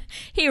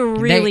 He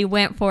really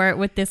went for it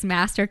with this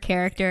master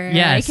character.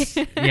 Yes,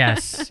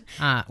 yes.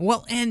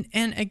 Well, and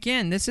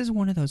again, this is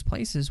one of those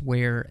places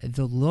where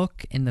the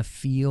look and the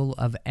feel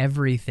of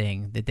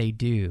everything that they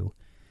do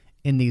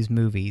in these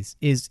movies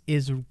is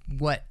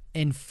what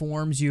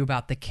informs you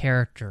about the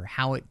character,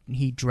 how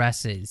he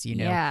dresses,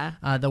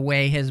 the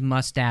way his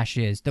mustache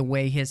is, the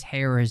way his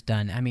hair is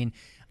done. I mean,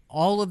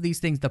 all of these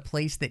things, the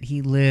place that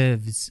he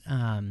lives,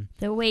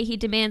 the way he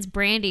demands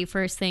brandy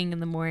first thing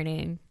in the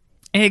morning.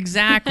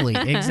 Exactly.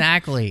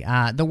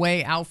 The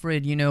way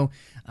Alfred,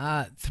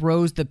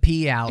 throws the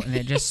pee out and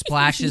it just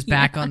splashes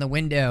back on the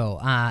window.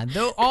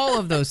 All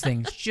of those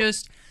things,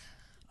 just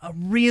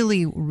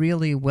really,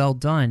 really well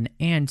done.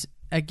 And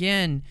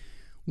again,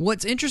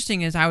 what's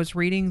interesting is I was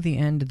reading the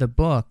end of the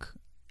book,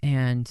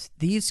 and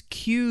these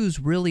cues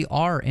really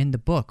are in the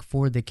book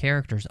for the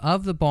characters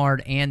of the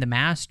Bard and the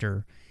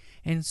Master.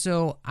 And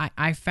so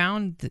I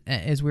found,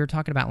 as we were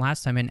talking about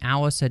last time, and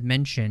Alice had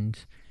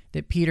mentioned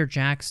that Peter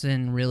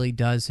Jackson really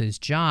does his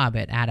job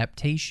at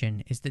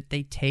adaptation, is that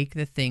they take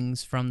the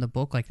things from the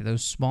book, like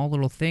those small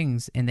little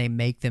things, and they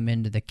make them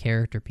into the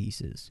character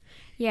pieces.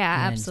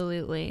 Yeah,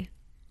 absolutely.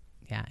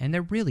 Yeah, and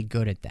they're really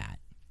good at that.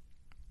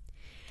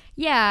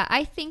 Yeah,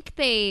 I think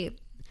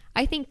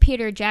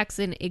Peter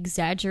Jackson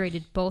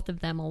exaggerated both of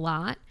them a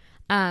lot,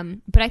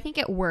 but I think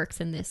it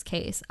works in this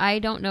case. I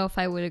don't know if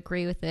I would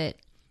agree with it,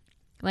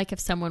 like if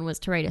someone was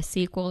to write a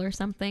sequel or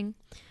something.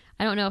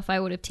 I don't know if I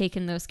would have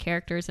taken those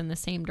characters in the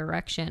same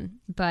direction,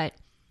 but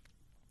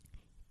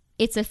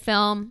it's a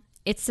film.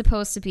 It's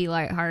supposed to be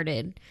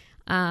lighthearted,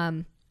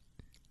 and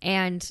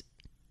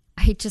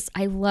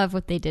I love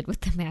what they did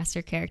with the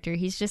Master character.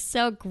 He's just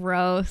so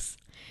gross.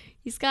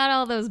 He's got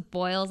all those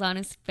boils on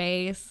his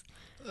face.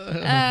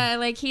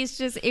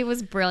 It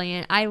was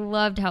brilliant. I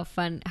loved how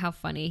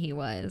funny he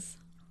was.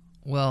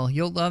 Well,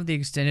 you'll love the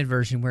extended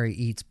version where he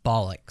eats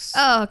bollocks.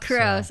 Oh,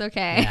 gross. So,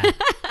 okay.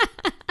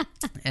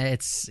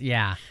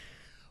 Yeah.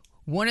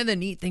 One of the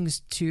neat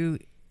things, too,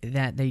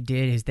 that they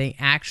did is they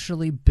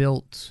actually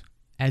built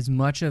as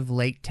much of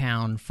Lake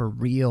Town for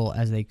real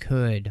as they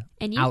could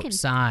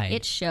outside.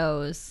 It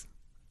shows.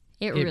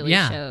 It really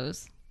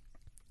shows.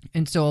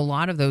 And so a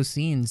lot of those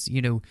scenes,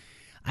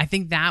 I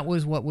think that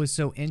was what was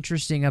so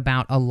interesting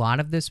about a lot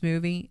of this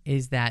movie,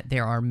 is that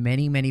there are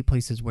many, many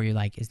places where you're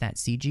like, is that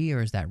CG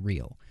or is that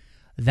real?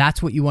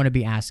 That's what you want to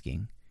be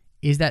asking.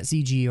 Is that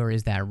CG or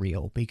is that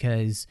real?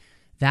 Because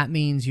that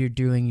means you're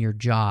doing your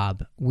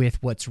job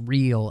with what's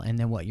real and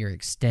then what you're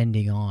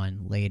extending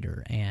on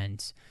later.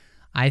 And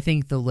I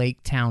think the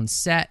Lake Town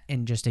set,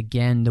 and just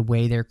again the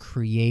way they're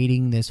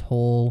creating this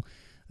whole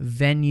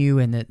venue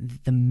and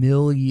the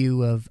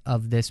milieu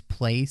of this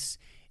place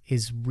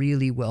is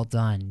really well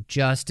done,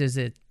 just as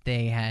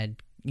they had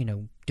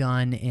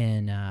done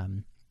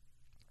in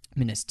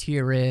Minas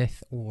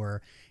Tirith,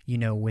 or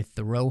with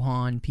the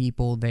Rohan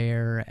people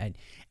there. And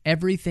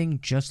everything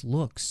just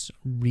looks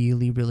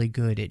really, really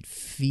good.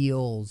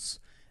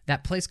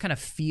 That place kind of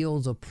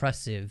feels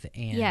oppressive,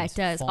 and yeah, it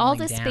does. All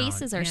the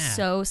spaces are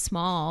so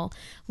small.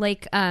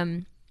 Like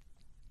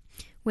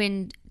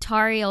when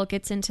Tariel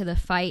gets into the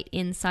fight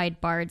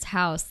inside Bard's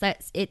house,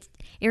 it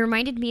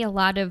reminded me a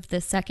lot of the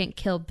second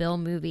Kill Bill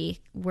movie,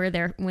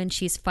 when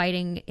she's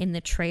fighting in the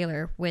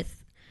trailer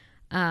with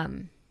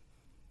Daryl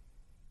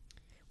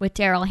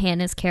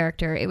Hannah's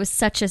character. It was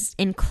such an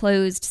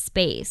enclosed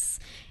space,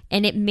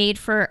 and it made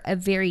for a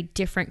very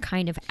different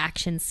kind of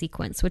action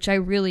sequence, which I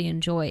really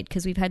enjoyed,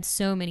 because we've had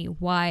so many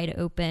wide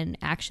open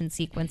action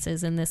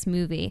sequences in this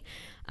movie.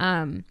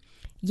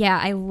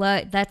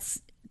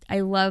 I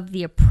love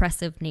the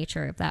oppressive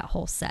nature of that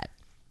whole set.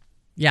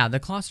 Yeah, the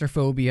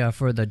claustrophobia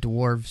for the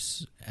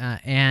dwarves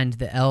and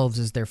the elves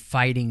as they're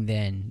fighting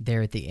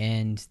there at the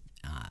end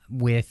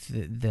with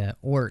the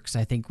orcs,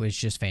 I think was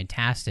just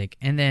fantastic.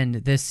 And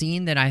then the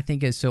scene that I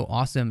think is so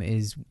awesome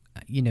is,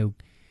 you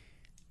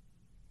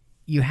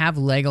have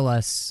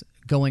Legolas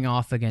going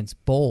off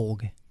against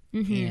Bolg,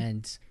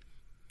 and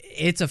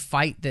it's a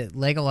fight that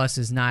Legolas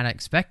is not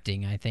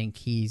expecting. I think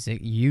he's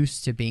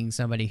used to being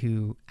somebody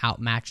who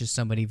outmatches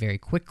somebody very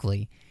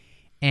quickly.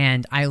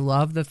 And I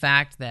love the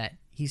fact that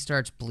he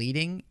starts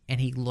bleeding and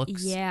he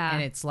looks,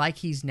 and it's like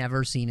he's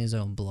never seen his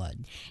own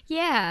blood.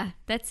 Yeah,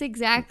 that's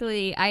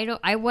exactly.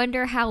 I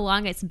wonder how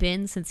long it's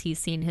been since he's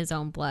seen his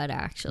own blood,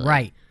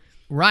 actually.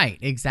 Right,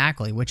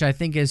 exactly, which I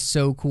think is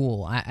so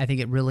cool. I think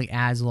it really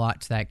adds a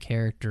lot to that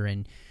character.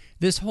 And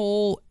this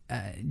whole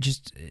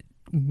just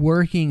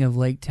working of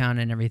Lake Town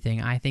and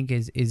everything, I think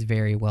is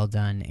very well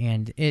done.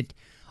 And it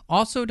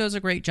also does a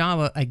great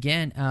job,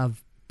 again,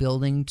 of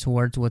building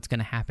towards what's going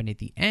to happen at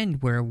the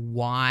end, where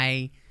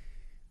the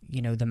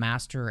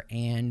Master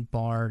and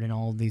Bard and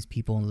all of these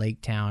people in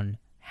Lake Town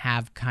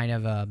have kind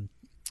of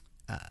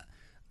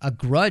a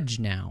grudge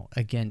now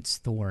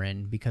against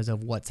Thorin because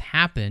of what's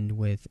happened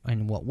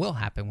and what will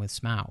happen with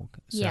Smaug.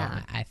 So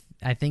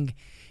I think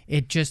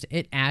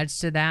it adds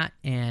to that,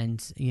 and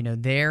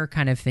they're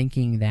kind of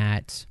thinking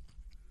that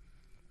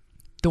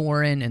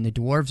Thorin and the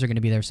dwarves are going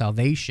to be their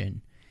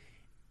salvation.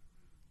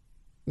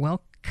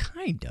 Well,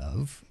 kind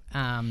of.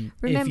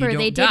 Remember,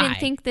 they didn't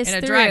think this in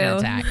a through. Dragon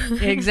attack.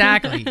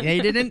 Exactly. They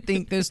didn't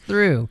think this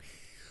through.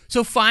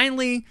 So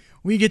finally,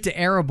 we get to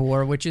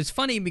Erebor, which is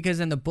funny because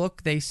in the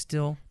book they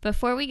still...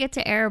 Before we get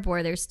to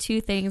Erebor, there's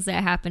two things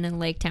that happen in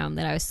Lake Town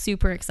that I was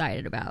super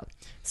excited about.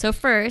 So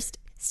first,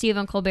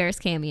 Stephen Colbert's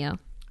cameo.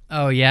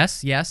 Oh,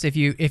 yes. If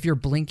you're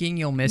blinking,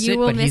 you'll miss You it,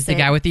 will but he's miss the it.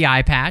 guy with the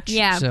eye patch.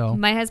 Yeah, So.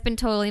 my husband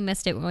totally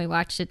missed it when we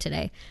watched it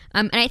today.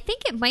 And I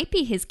think it might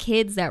be his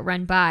kids that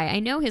run by. I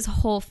know his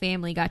whole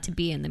family got to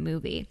be in the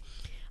movie.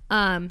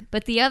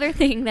 But the other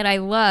thing that I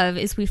love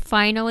is we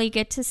finally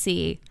get to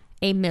see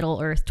a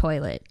Middle-earth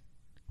toilet.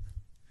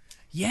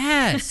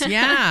 Yes,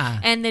 yeah.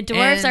 And the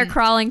dwarves are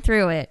crawling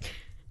through it.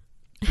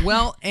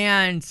 Well,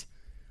 and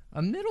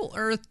a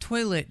Middle-earth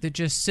toilet that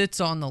just sits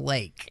on the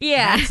lake.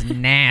 Yeah. That's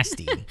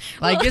nasty.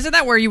 Like, isn't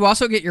that where you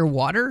also get your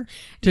water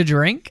to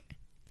drink?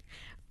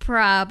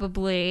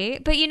 Probably.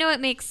 But it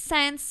makes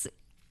sense.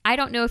 I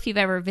don't know if you've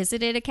ever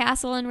visited a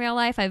castle in real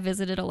life. I've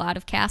visited a lot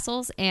of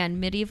castles, and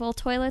medieval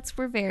toilets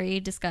were very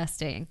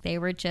disgusting. They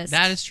were just...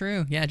 That is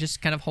true. Yeah, just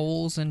kind of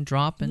holes and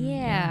drop. And,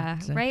 Yeah,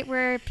 so- right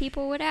where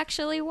people would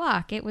actually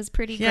walk. It was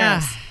pretty Yeah.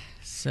 gross.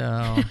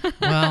 So,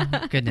 well,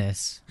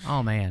 goodness.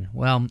 Oh, man.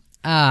 Well,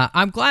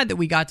 I'm glad that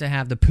we got to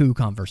have the poo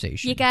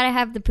conversation. You gotta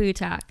have the poo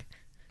talk.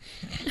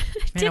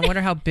 Man, I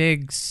wonder how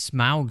big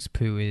Smaug's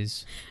poo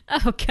is.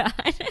 Oh,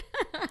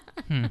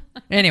 God.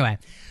 Anyway,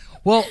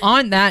 well,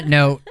 on that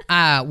note,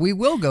 we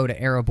will go to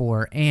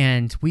Erebor,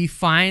 and we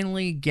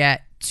finally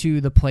get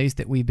to the place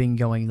that we've been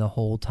going the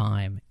whole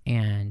time.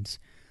 And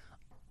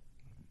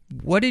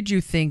what did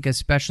you think,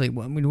 especially?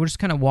 I mean, we'll just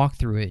kind of walk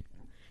through it.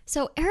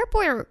 So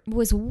Erebor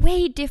was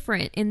way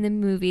different in the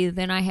movie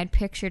than I had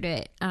pictured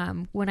it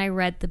when I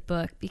read the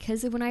book.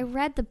 Because when I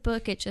read the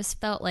book, it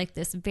just felt like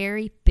this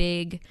very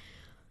big,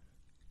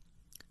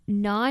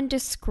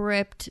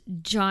 nondescript,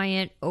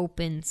 giant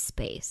open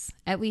space.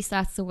 At least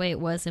that's the way it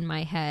was in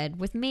my head,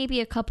 with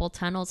maybe a couple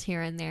tunnels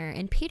here and there.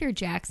 And Peter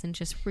Jackson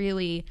just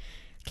really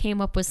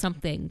came up with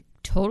something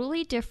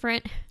totally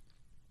different,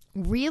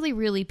 really,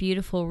 really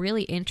beautiful,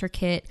 really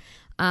intricate,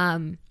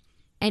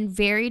 and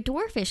very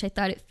dwarfish. I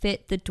thought it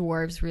fit the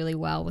dwarves really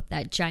well with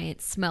that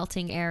giant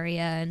smelting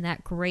area and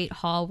that great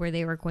hall where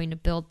they were going to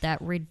build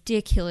that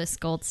ridiculous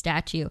gold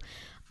statue.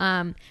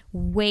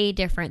 Way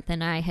different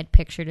than I had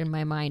pictured in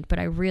my mind, but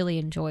I really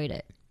enjoyed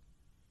it.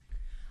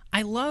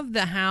 I love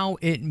how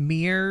it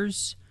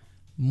mirrors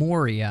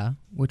Moria,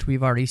 which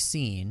we've already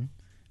seen,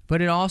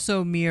 but it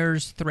also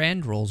mirrors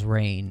Thranduil's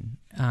reign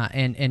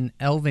and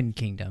Elven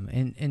Kingdom.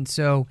 And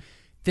so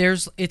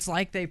it's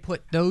like they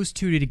put those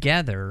two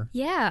together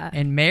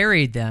and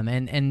married them,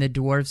 and the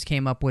dwarves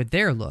came up with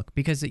their look,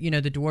 because the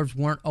dwarves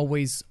weren't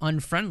always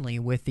unfriendly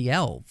with the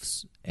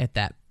elves at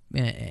that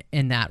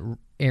in that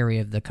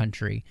area of the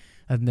country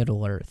of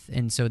Middle-earth,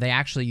 and so they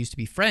actually used to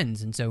be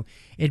friends. And so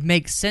it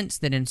makes sense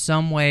that in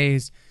some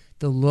ways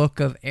the look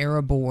of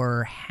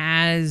Erebor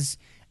has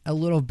a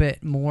little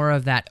bit more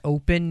of that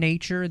open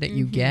nature that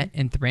you get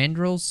in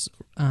Thranduil's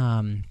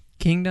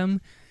kingdom,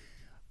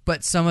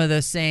 but some of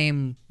the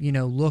same,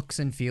 looks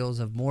and feels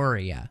of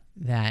Moria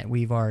that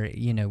we've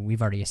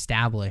already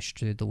established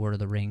through the Lord of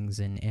the Rings,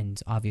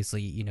 and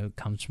obviously,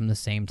 comes from the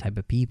same type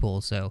of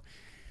people. So,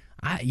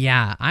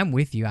 I'm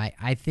with you.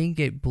 I think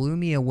it blew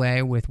me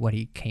away with what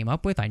he came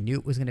up with. I knew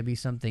it was going to be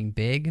something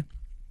big,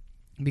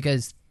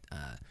 because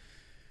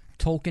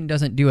Tolkien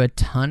doesn't do a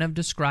ton of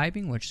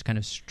describing, which is kind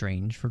of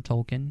strange for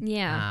Tolkien.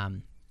 Yeah.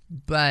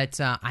 But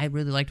I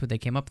really liked what they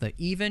came up with.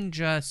 Even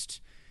just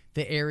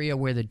the area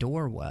where the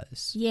door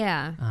was.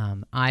 Yeah.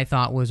 I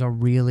thought was a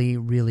really,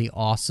 really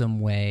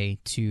awesome way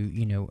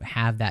to,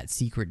 have that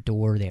secret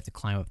door. They have to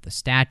climb up the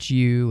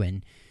statue,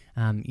 and,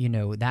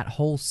 that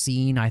whole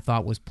scene I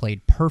thought was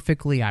played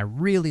perfectly. I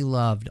really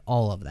loved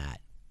all of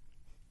that.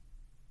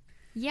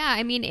 Yeah,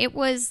 I mean, it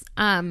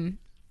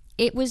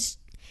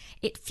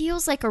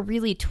feels like a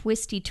really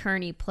twisty,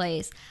 turny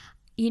place.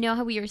 You know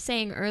how we were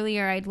saying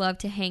earlier, I'd love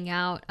to hang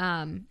out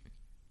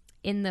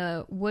in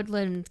the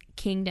Woodland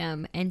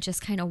Kingdom and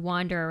just kind of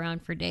wander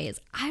around for days.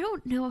 I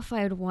don't know if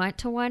I would want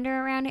to wander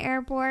around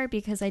Erebor,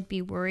 because I'd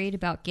be worried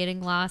about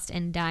getting lost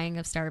and dying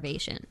of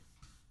starvation.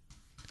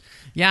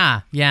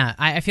 Yeah.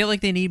 I feel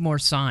like they need more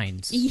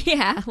signs.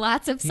 Yeah,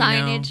 lots of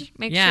signage.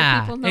 Make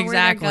sure people know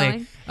where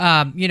they're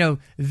going.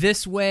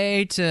 This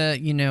way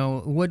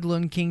to,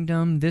 Woodland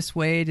Kingdom, this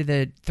way to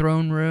the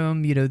throne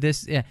room,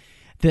 the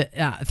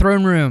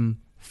throne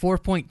room,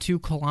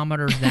 4.2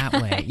 kilometers that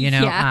way,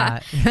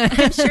 Yeah.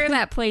 I'm sure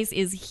that place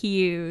is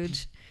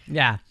huge.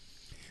 Yeah.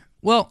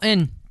 Well,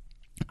 and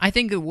I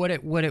think that what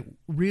it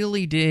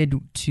really did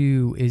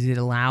too is it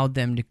allowed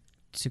them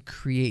to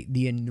create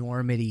the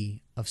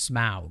enormity of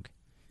Smaug.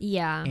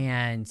 Yeah.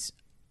 And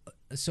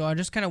so I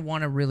just kind of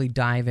want to really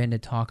dive in to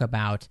talk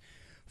about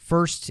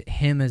first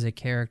him as a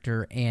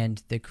character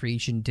and the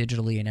creation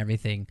digitally and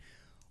everything.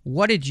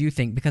 What did you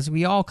think? Because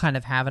we all kind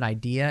of have an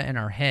idea in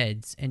our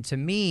heads, and to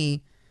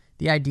me,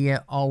 the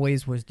idea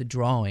always was the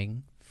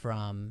drawing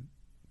from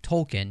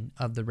Tolkien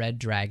of the red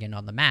dragon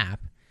on the map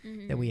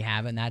that we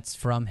have, and that's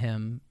from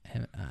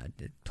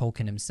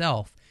Tolkien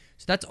himself.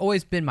 So that's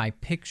always been my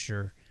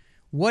picture.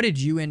 What did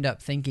you end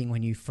up thinking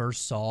when you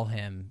first saw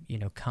him,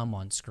 come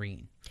on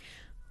screen?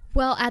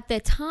 Well, at the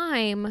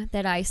time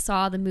that I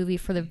saw the movie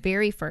for the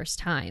very first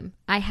time,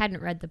 I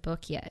hadn't read the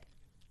book yet.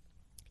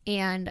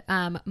 And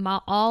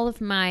all of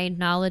my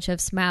knowledge of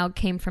Smaug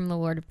came from The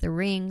Lord of the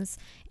Rings,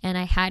 and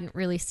I hadn't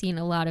really seen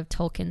a lot of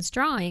Tolkien's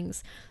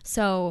drawings.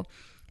 So,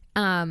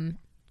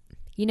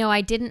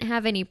 I didn't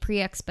have any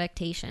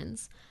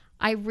pre-expectations.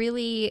 I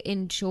really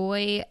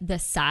enjoy the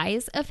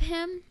size of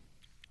him,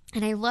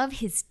 and I love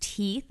his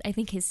teeth. I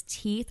think his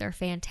teeth are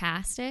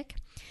fantastic.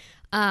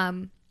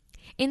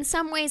 In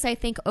some ways, I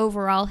think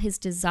overall his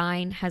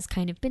design has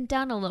kind of been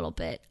done a little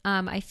bit.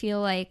 I feel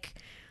like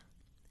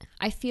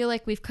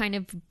we've kind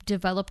of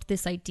developed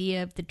this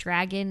idea of the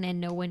dragon, and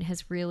no one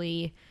has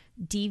really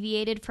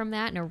deviated from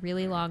that in a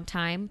really long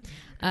time.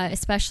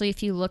 Especially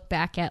if you look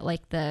back at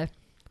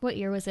what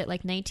year was it?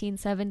 Like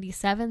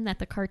 1977 that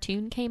the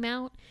cartoon came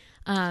out.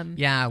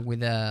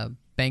 With a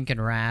Bank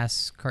and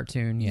Rass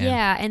cartoon.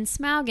 Yeah, and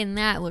Smaug in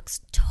that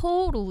looks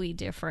totally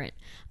different.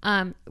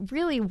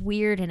 Really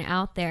weird and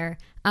out there.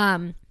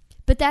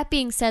 But that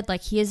being said,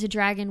 he is a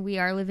dragon. We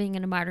are living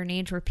in a modern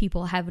age where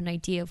people have an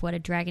idea of what a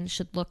dragon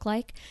should look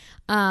like.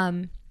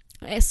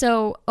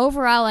 So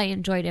overall, I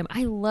enjoyed him.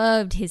 I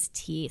loved his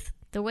teeth.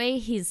 The way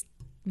his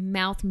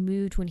mouth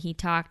moved when he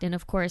talked. And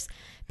of course,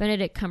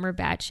 Benedict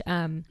Cumberbatch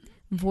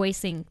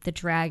voicing the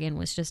dragon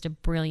was just a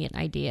brilliant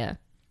idea.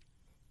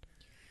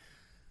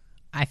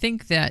 I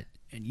think that,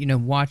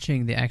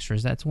 watching the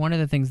extras, that's one of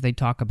the things they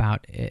talk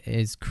about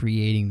is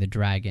creating the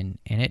dragon.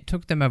 And it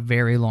took them a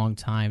very long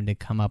time to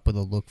come up with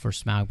a look for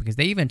Smaug, because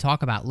they even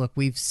talk about, look,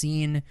 we've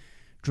seen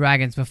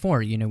dragons before.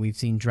 We've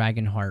seen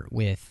Dragonheart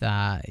with,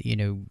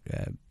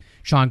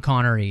 Sean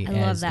Connery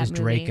as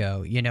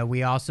Draco.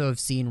 We also have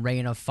seen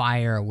Reign of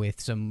Fire with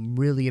some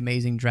really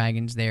amazing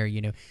dragons there.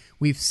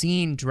 We've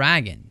seen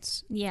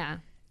dragons. Yeah.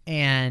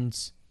 And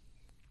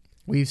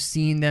we've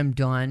seen them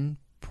done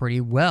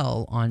pretty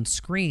well on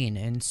screen.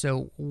 And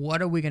so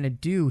what are we going to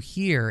do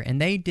here? And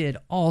they did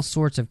all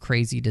sorts of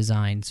crazy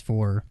designs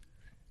for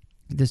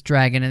this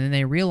dragon. And then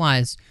they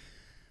realized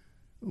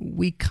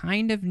we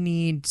kind of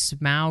need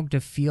Smaug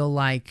to feel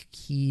like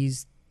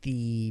he's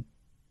the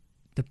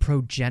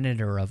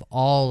progenitor of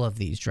all of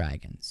these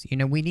dragons.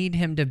 We need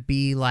him to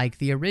be like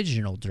the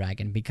original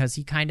dragon, because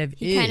he kind of is.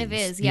 He kind of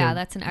is. Yeah,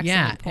 that's an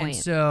excellent point.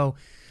 And so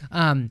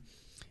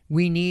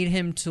we need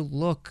him to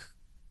look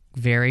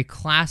very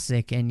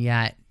classic, and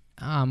yet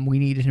we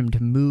needed him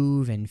to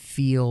move and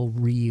feel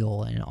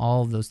real and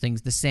all of those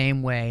things the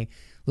same way.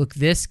 Look,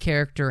 this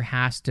character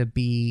has to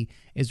be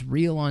as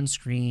real on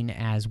screen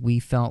as we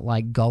felt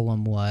like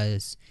Gollum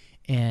was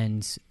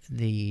in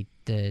the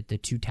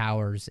Two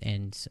Towers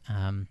and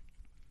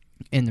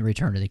in The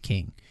Return of the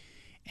King.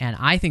 And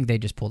I think they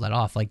just pulled that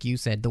off. Like you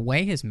said, the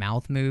way his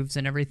mouth moves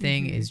and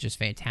everything is just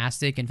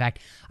fantastic. In fact,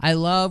 I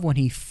love when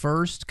he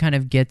first kind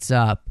of gets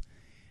up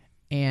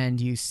and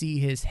you see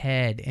his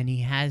head, and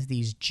he has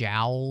these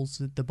jowls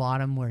at the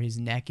bottom where his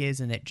neck is,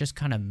 and it just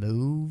kind of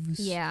moves,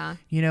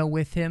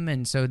 with him.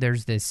 And so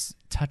there's this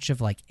touch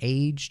of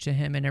age to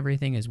him and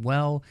everything as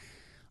well.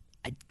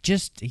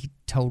 He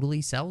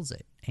totally sells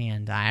it.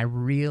 And I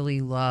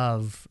really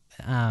love,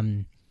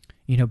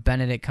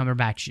 Benedict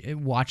Cumberbatch,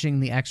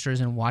 watching the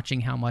extras and watching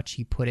how much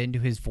he put into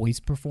his voice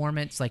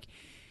performance.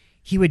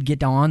 He would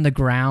get on the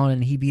ground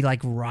and he'd be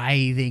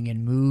writhing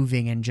and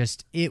moving, and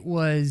he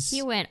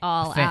went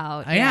all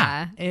out.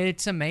 Yeah,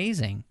 it's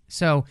amazing.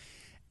 So,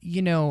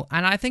 and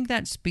I think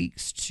that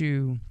speaks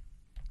to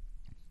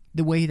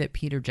the way that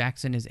Peter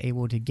Jackson is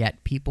able to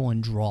get people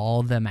and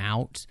draw them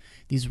out,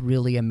 these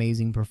really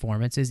amazing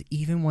performances,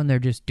 even when they're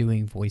just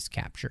doing voice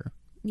capture.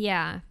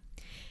 Yeah.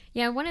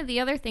 Yeah, one of the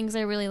other things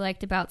I really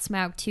liked about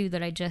Smaug, too,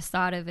 that I just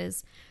thought of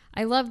is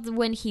I love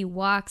when he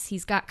walks,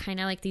 he's got kind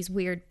of these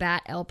weird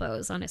bat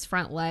elbows on his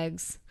front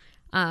legs.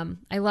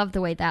 I love the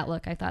way that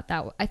looked. I thought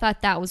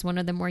that was one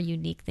of the more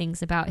unique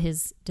things about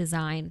his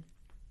design.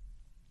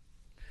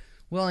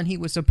 Well, and he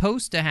was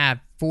supposed to have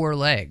 4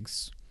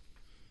 legs.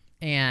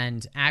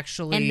 And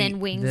actually... And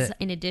then wings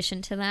in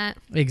addition to that.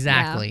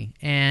 Exactly.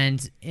 Yeah.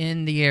 And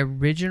in the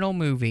original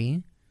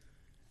movie,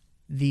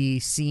 the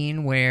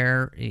scene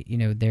where,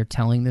 they're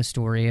telling the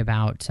story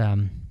about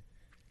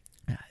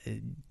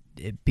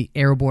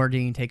Erebor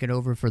being taken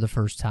over for the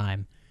first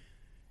time,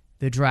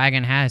 the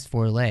dragon has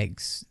 4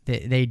 legs.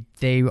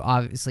 They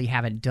obviously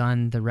haven't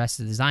done the rest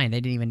of the design.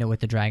 They didn't even know what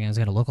the dragon was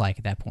going to look like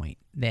at that point.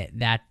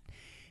 That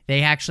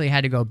they actually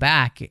had to go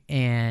back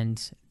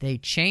and they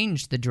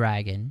changed the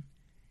dragon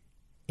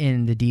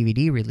in the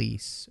DVD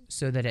release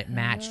so that it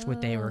matched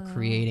what they were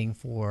creating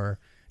for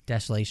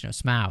Desolation of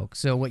Smaug.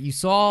 So what you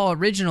saw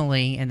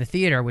originally in the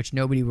theater, which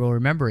nobody will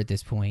remember at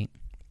this point,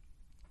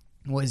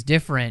 was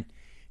different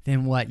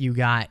than what you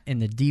got in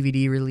the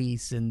DVD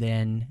release, and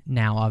then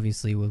now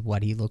obviously with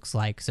what he looks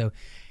like. So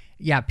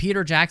yeah,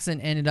 Peter Jackson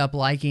ended up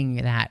liking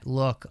that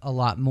look a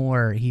lot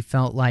more. He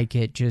felt like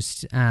it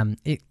just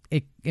it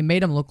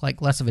made him look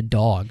like less of a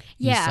dog.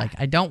 Yeah. He's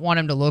I don't want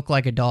him to look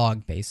like a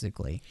dog,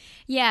 basically.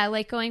 Yeah,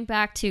 going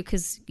back to,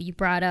 because you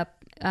brought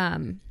up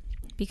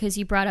because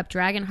you brought up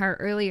Dragonheart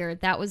earlier,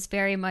 that was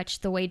very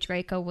much the way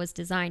Draco was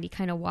designed. He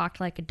kind of walked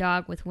like a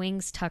dog with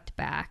wings tucked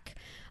back.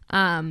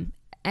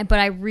 But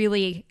I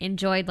really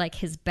enjoyed like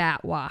his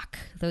bat walk,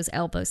 those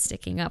elbows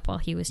sticking up while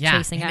he was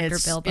chasing after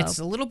Bilbo. It's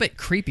a little bit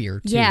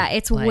creepier too. Yeah,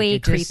 it's like, way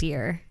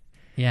creepier.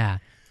 Yeah.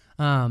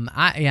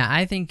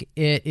 I think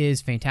it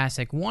is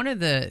fantastic. One of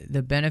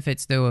the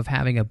benefits, though, of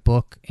having a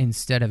book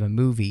instead of a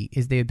movie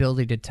is the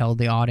ability to tell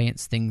the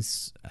audience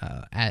things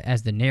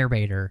as the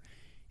narrator.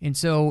 And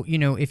so,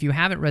 if you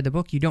haven't read the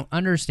book, you don't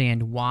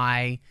understand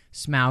why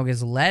Smaug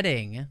is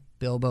letting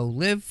Bilbo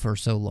live for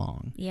so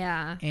long.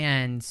 Yeah.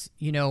 And,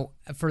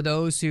 for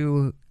those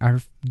who are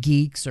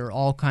geeks or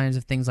all kinds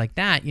of things like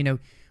that,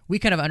 we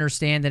kind of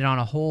understand that on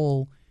a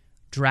whole,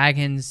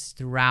 dragons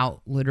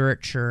throughout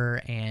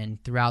literature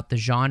and throughout the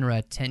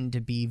genre tend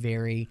to be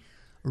very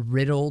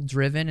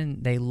riddle-driven,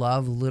 and they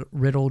love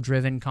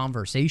riddle-driven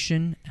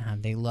conversation.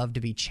 They love to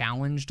be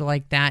challenged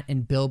like that,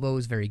 and Bilbo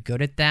is very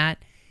good at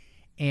that.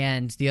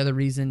 And the other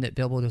reason that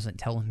Bilbo doesn't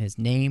tell him his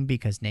name,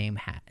 because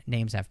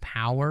names have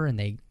power, and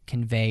they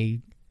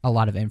convey a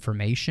lot of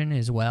information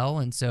as well.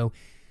 And so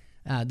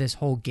this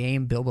whole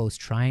game, Bilbo's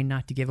trying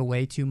not to give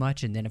away too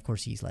much, and then, of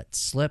course, he's let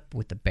slip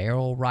with the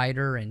barrel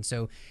rider. And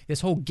so this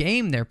whole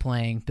game they're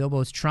playing,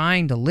 Bilbo's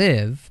trying to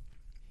live.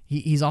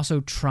 He's also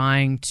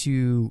trying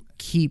to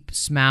keep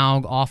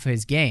Smaug off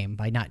his game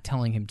by not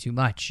telling him too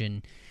much.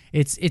 And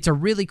it's a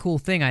really cool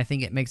thing. I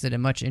think it makes it a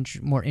much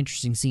more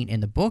interesting scene in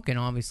the book and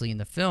obviously in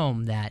the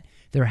film that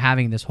they're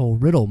having this whole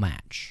riddle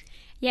match.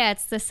 Yeah,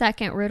 it's the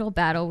second riddle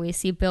battle we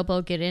see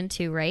Bilbo get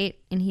into, right?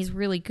 And he's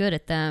really good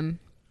at them.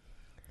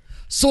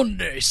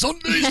 Sunday,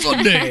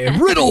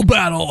 riddle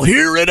battle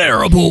here at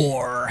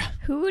Erebor.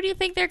 Who do you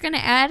think they're going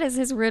to add as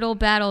his riddle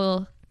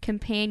battle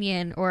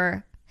companion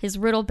or his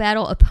riddle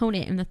battle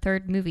opponent in the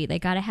third movie? They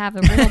got to have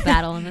a riddle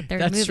battle in the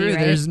third movie, That's true. Right?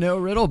 There's no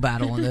riddle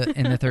battle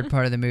in the third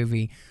part of the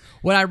movie.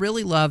 What I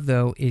really love,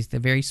 though, is the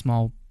very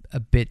small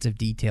bits of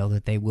detail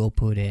that they will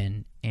put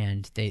in,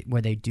 and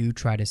where they do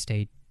try to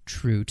stay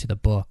true to the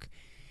book.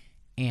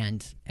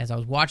 And as I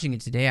was watching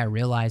it today, I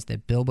realized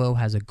that Bilbo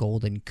has a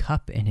golden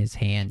cup in his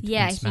hand when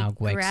Smaug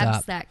wakes up. Yeah, he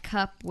grabs that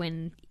cup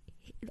when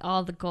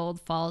all the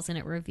gold falls and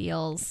it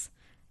reveals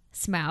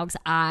Smaug's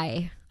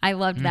eye. I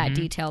loved that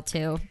detail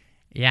too.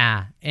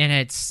 Yeah, and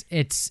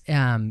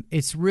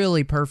it's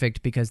really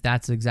perfect because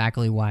that's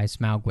exactly why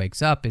Smaug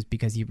wakes up, is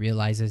because he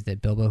realizes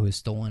that Bilbo has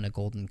stolen a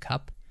golden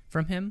cup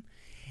from him.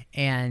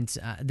 And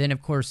then,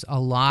 of course, a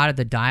lot of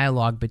the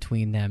dialogue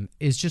between them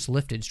is just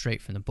lifted straight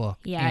from the book.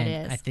 Yeah, and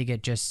it is. I think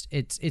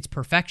it's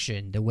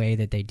perfection the way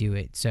that they do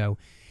it. So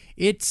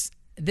it's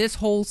this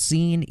whole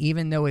scene,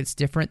 even though it's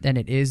different than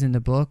it is in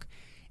the book,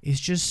 is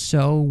just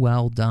so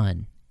well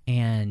done.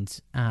 And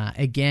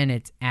again,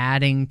 it's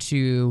adding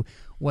to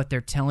what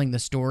they're telling the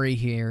story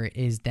here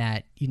is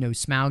that,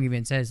 Smaug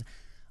even says,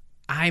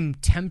 I'm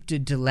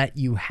tempted to let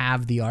you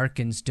have the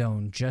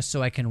Arkenstone just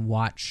so I can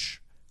watch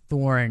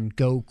Thorin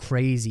go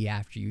crazy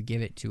after you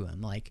give it to him.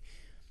 Like,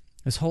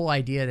 this whole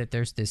idea that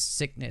there's this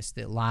sickness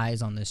that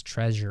lies on this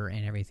treasure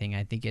and everything,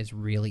 I think is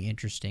really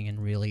interesting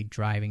and really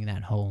driving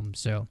that home.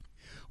 So,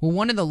 well,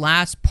 one of the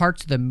last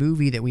parts of the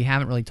movie that we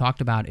haven't really talked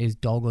about is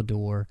Dol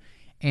Guldur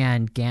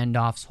and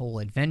Gandalf's whole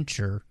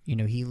adventure.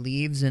 He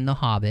leaves in The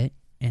Hobbit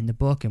in the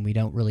book, and we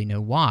don't really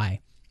know why.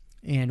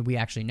 And we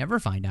actually never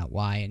find out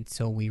why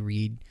until we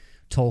read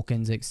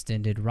Tolkien's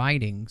extended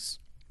writings.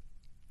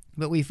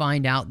 But we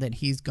find out that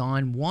he's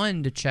gone,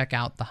 one, to check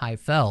out the High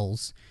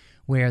Fells,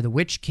 where the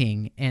Witch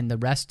King and the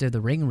rest of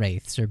the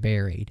Ringwraiths are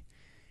buried,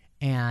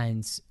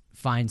 and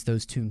finds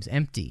those tombs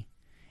empty,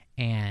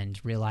 and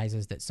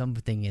realizes that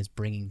something is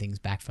bringing things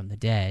back from the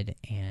dead,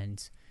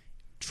 and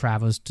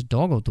travels to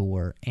Dol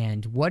Guldur.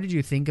 And what did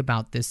you think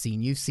about this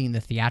scene? You've seen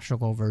the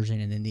theatrical version,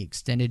 and then the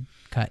extended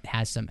cut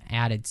has some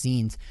added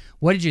scenes.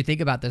 What did you think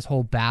about this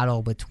whole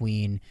battle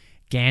between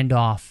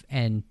Gandalf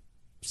and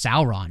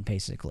Sauron,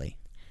 basically?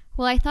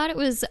 Well, I thought it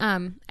was,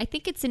 I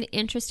think it's an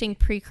interesting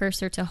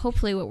precursor to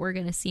hopefully what we're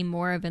going to see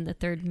more of in the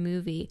third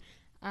movie.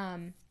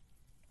 I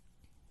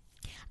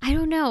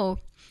don't know.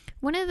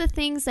 One of the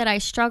things that I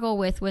struggle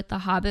with the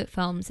Hobbit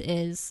films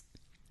is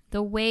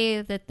the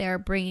way that they're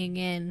bringing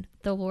in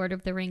the Lord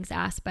of the Rings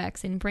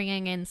aspects and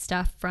bringing in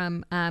stuff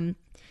from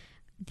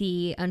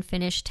the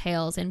Unfinished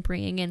Tales and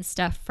bringing in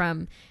stuff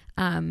from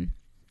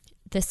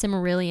the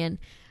Silmarillion.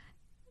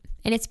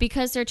 And it's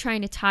because they're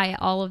trying to tie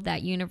all of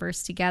that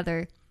universe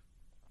together.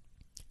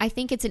 I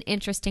think it's an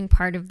interesting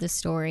part of the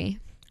story.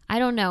 I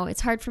don't know.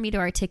 It's hard for me to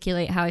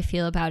articulate how I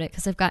feel about it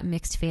because I've got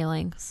mixed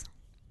feelings.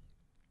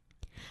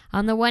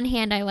 On the one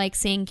hand, I like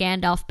seeing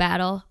Gandalf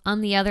battle.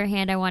 On the other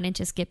hand, I want to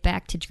just get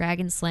back to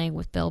dragon slaying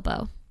with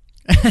Bilbo.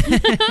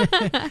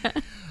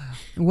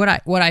 What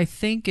I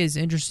think is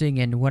interesting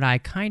and what I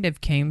kind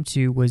of came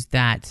to was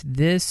that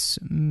this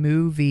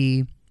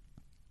movie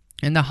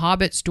and the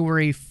Hobbit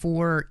story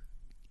for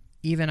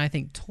even, I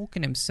think,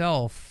 Tolkien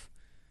himself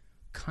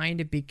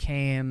kind of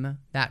became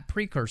that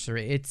precursor.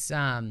 It's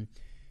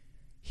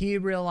he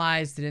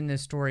realized that in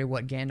this story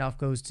what Gandalf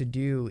goes to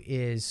do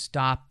is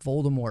stop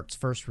Voldemort's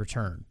first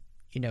return.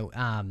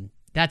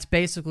 that's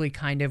basically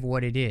kind of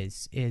what it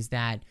is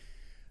that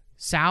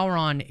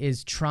Sauron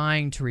is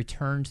trying to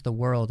return to the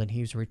world, and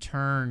he's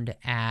returned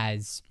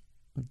as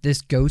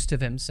this ghost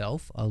of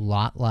himself, a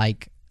lot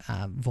like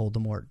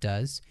Voldemort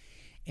does.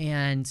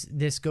 And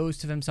this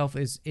ghost of himself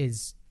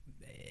is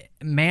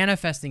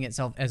manifesting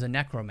itself as a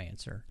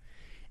necromancer.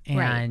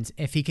 And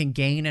if he can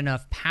gain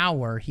enough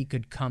power, he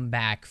could come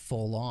back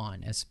full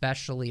on,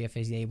 especially if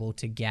he's able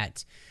to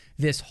get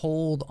this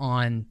hold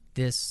on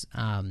this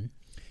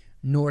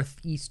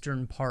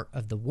northeastern part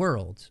of the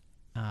world.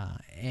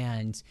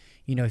 And,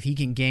 you know, if he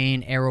can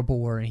gain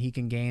Erebor and he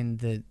can gain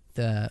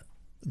the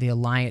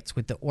alliance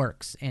with the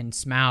orcs and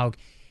Smaug,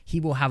 he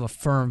will have a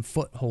firm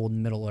foothold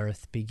in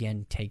Middle-earth,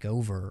 begin to take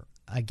over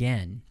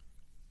again.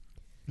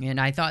 And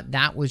I thought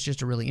that was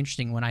just a really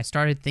interesting when I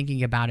started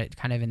thinking about it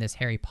kind of in this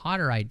Harry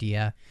Potter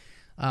idea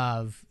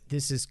of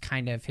this is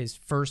kind of his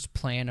first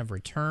plan of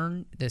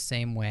return, the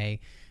same way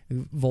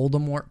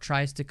Voldemort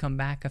tries to come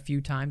back a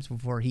few times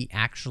before he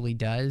actually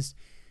does.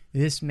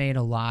 This made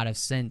a lot of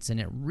sense, and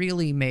it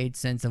really made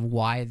sense of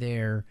why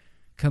they're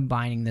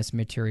combining this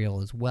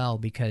material as well,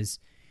 because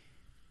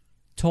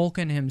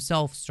Tolkien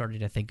himself started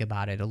to think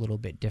about it a little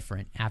bit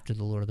different after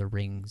The Lord of the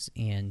Rings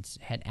and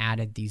had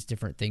added these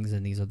different things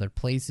in these other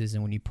places.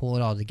 And when you pull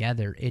it all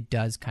together, it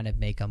does kind of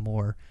make a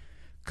more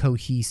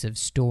cohesive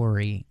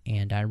story.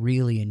 And I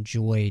really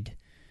enjoyed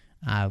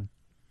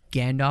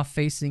Gandalf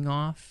facing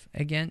off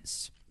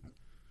against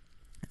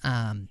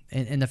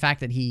and the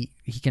fact that he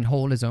can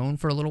hold his own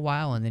for a little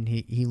while and then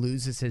he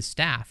loses his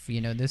staff.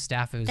 You know, this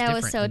staff is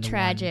different. That was so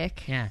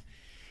tragic. Yeah,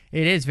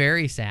 it is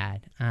very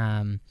sad.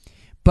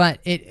 But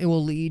it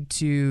will lead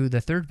to the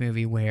third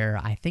movie where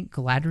I think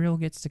Galadriel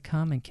gets to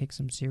come and kick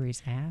some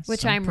serious ass.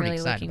 Which so I'm pretty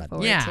really excited looking about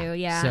forward to.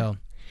 Yeah. So,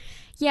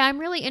 yeah, I'm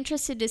really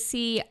interested to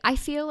see. I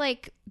feel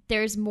like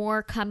there's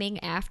more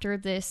coming after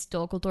this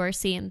Dol Guldur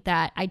scene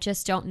that I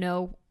just don't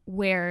know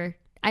where.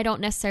 I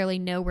don't necessarily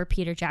know where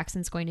Peter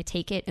Jackson's going to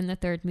take it in the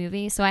third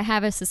movie. So I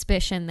have a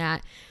suspicion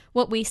that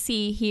what we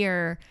see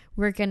here,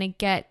 we're going to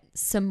get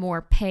some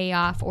more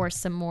payoff or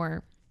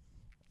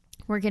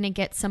we're going to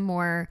get some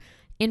more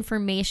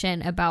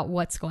information about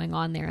what's going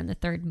on there in the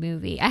third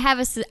movie.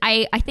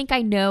 I think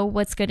I know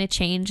what's going to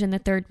change in the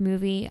third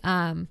movie.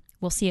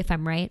 We'll see if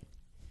I'm right.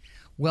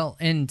 Well,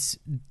 and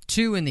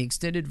two, in the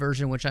extended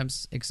version, which I'm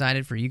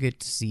excited for you get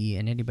to see,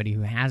 and anybody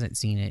who hasn't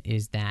seen it,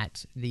 is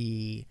that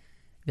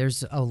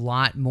there's a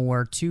lot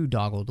more to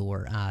Dol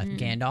Guldur.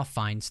 Gandalf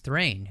finds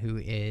Thrain, who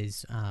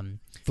is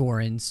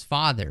Thorin's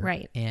father.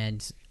 Right.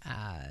 And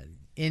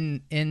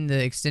in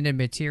the extended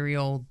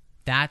material,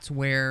 that's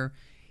where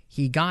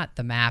he got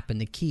the map,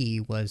 and the key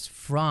was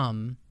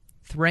from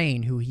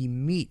Thrain, who he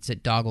meets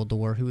at Dol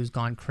Guldur, who has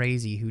gone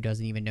crazy, who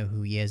doesn't even know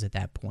who he is at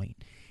that point.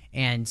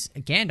 And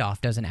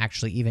Gandalf doesn't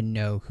actually even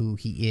know who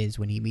he is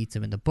when he meets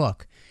him in the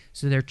book.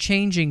 So they're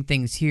changing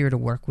things here to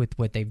work with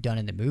what they've done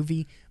in the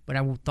movie, but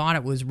I thought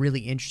it was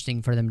really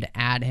interesting for them to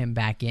add him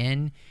back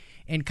in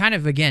and kind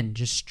of, again,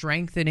 just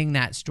strengthening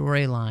that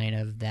storyline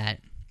of that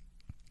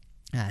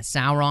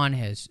Sauron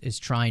is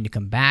trying to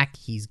come back.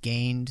 He's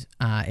gained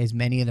as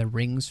many of the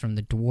rings from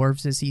the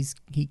dwarves as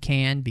he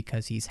can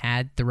because he's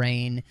had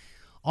Thrain.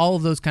 All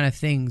of those kind of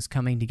things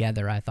coming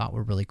together I thought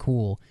were really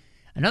cool.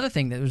 Another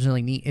thing that was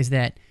really neat is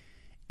that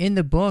in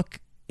the book,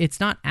 it's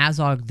not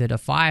Azog the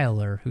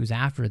Defiler who's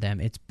after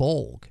them, it's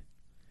Bolg.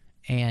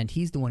 And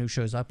he's the one who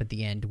shows up at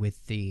the end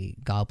with the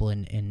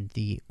goblin and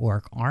the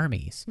orc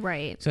armies.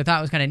 Right. So I thought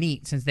it was kind of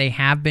neat. Since they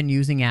have been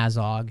using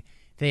Azog,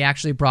 they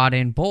actually brought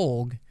in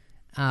Bolg.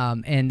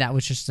 And that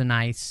was just a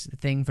nice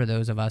thing for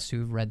those of us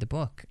who've read the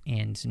book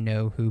and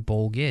know who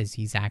Bolg is.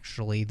 He's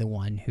actually the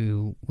one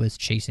who was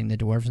chasing the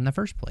dwarves in the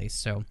first place.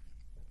 So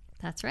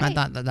that's right. I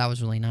thought that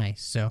was really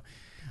nice. So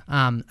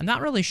I'm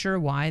not really sure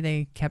why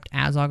they kept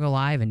Azog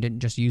alive and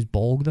didn't just use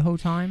Bolg the whole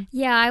time.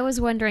 Yeah, I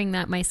was wondering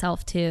that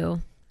myself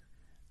too.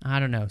 I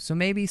don't know. So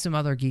maybe some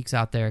other geeks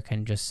out there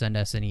can just send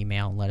us an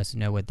email and let us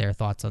know what their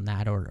thoughts on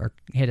that or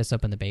hit us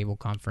up in the Babel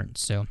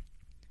conference. So,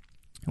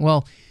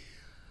 well,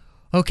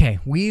 okay,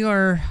 we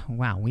are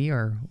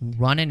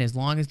running as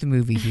long as the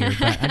movie here,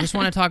 but I just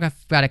want to talk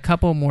about a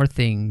couple more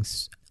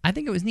things. I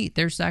think it was neat.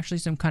 There's actually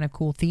some kind of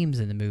cool themes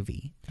in the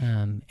movie.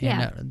 And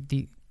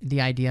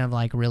the idea of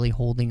like really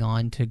holding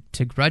on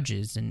to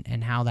grudges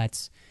and how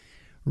that's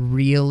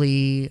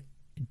really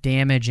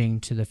damaging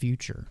to the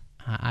future.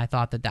 I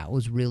thought that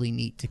was really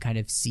neat to kind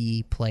of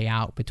see play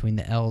out between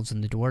the elves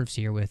and the dwarves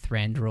here with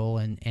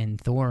Thranduil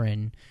and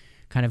Thorin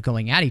kind of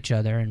going at each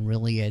other. And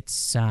really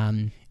it's,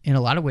 in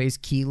a lot of ways,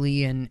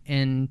 Keely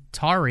and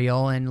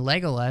Tauriel and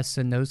Legolas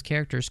and those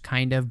characters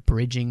kind of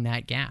bridging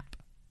that gap.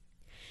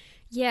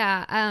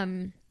 Yeah,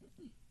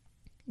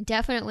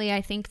 definitely.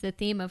 I think the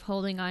theme of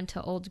holding on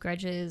to old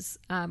grudges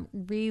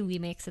really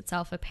makes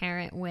itself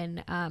apparent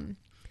when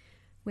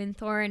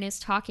Thorin is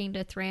talking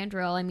to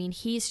Thranduil. I mean,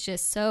 he's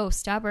just so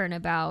stubborn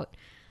about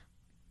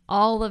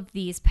all of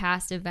these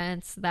past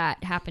events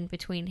that happened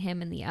between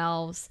him and the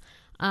elves.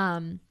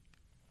 And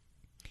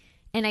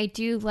I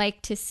do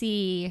like to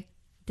see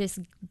this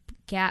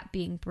gap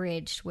being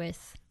bridged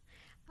with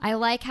I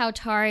like how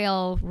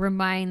Tauriel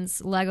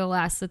reminds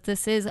Legolas that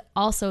this is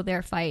also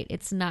their fight.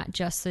 It's not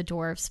just the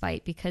dwarves'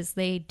 fight, because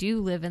they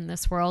do live in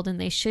this world and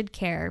they should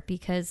care,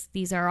 because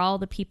these are all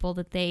the people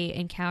that they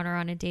encounter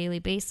on a daily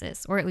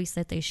basis, or at least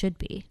that they should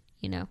be,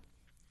 you know?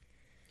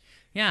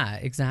 Yeah,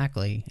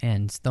 exactly.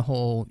 And the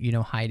whole,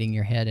 hiding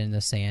your head in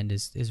the sand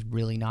is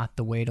really not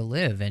the way to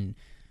live. And,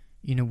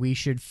 we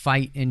should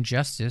fight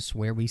injustice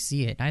where we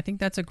see it. I think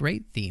that's a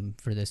great theme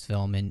for this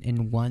film,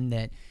 and one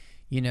that,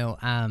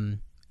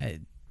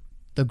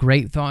 the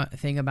great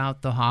thing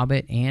about The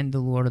Hobbit and The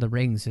Lord of the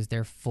Rings is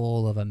they're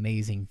full of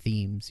amazing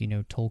themes.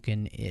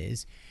 Tolkien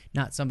is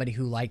not somebody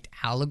who liked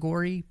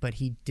allegory, but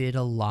he did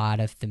a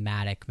lot of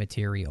thematic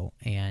material.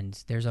 And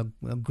there's a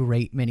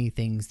great many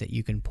things that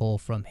you can pull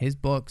from his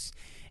books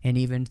and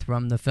even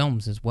from the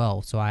films as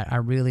well. So I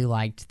really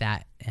liked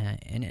that.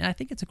 And I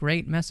think it's a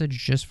great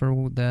message just for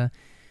the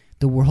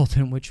world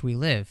in which we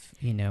live.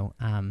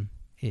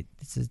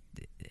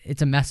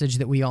 It's a message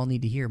that we all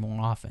need to hear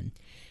more often.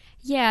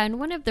 Yeah, and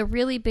one of the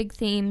really big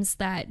themes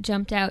that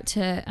jumped out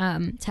to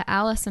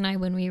Alice and I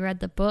when we read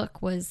the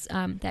book was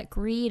that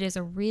greed is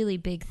a really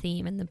big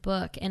theme in the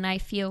book, and I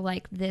feel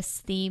like this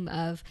theme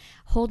of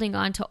holding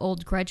on to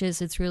old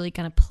grudges is really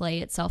going to play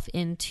itself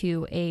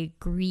into a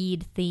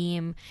greed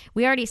theme.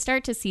 We already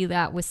start to see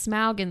that with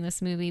Smaug in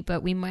this movie,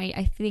 but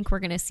I think we're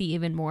going to see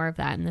even more of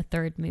that in the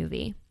third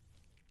movie.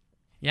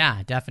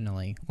 Yeah,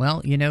 definitely.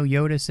 Well,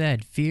 Yoda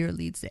said, fear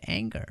leads to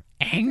anger.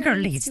 Anger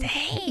leads to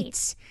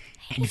hate.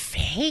 And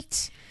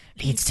fate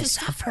leads to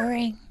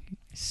suffering.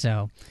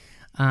 So,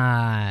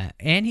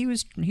 and he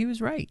was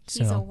right.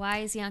 He's a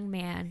wise young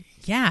man.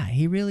 Yeah,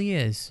 he really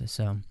is.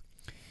 So,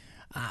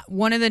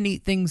 one of the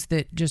neat things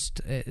that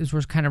just as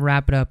we're kind of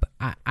wrap it up,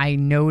 I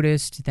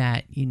noticed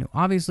that,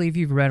 obviously if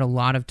you've read a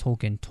lot of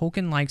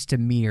Tolkien likes to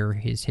mirror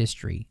his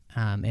history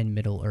in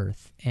Middle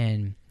Earth.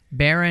 And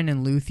Beren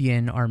and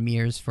Luthien are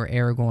mirrors for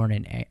Aragorn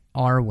and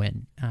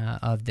Arwen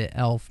of the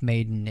elf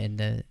maiden and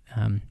the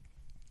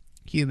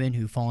human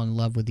who fall in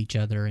love with each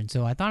other. And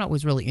so I thought it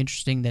was really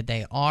interesting that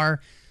they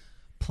are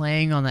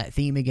playing on that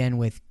theme again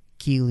with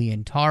Keely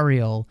and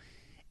Tauriel,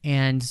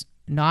 and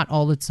not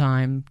all the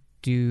time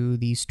do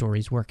these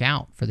stories work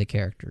out for the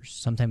characters.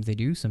 Sometimes they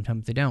do,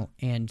 sometimes they don't.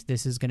 And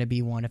this is going to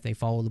be one, if they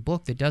follow the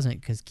book, that doesn't,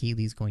 because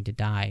Keely's going to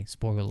die.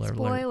 Spoiler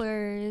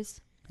alert.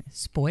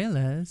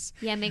 Spoilers.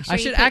 Yeah, make sure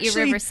you put your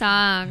River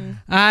Song.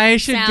 I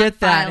should get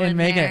that and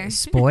make there. it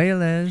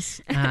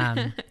spoilers.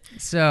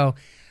 So,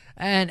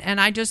 and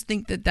I just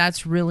think that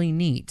that's really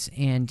neat.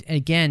 And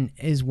again,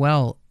 as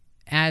well,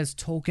 as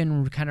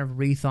Tolkien kind of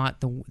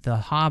rethought the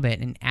Hobbit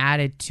and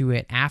added to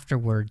it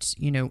afterwards,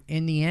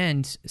 in the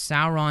end,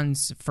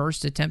 Sauron's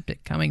first attempt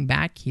at coming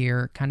back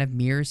here kind of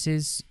mirrors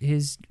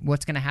his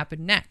what's going to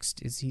happen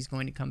next. Is he's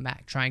going to come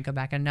back, try and come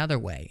back another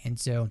way, and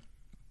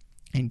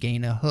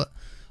gain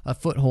a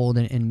foothold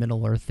in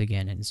Middle Earth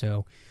again. And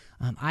so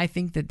I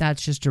think that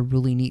that's just a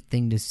really neat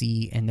thing to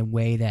see, and the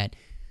way that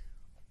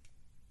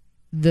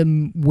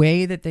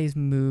they've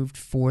moved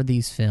for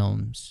these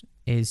films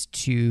is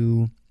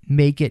to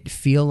make it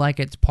feel like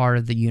it's part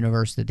of the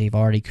universe that they've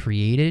already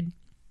created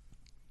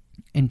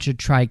and to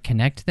try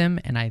connect them.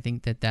 And I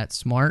think that that's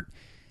smart,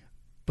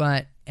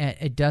 but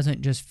it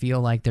doesn't just feel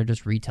like they're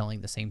just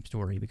retelling the same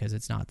story, because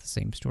it's not the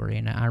same story.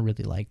 And I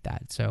really like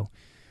that. So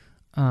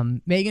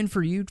Megan,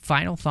 for you,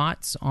 final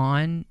thoughts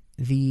on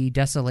the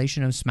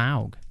Desolation of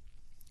Smaug,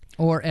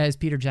 or as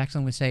Peter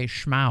Jackson would say,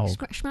 Schmaug.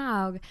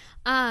 Schmaug.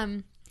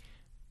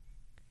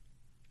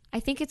 I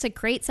think it's a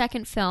great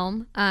second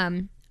film.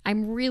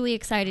 I'm really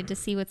excited to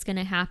see what's going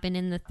to happen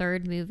in the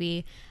third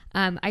movie.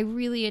 I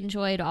really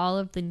enjoyed all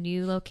of the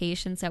new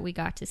locations that we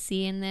got to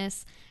see in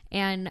this,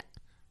 and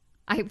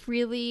I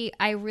really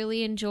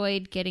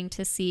enjoyed getting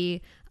to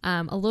see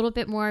a little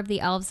bit more of the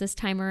elves this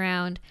time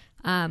around.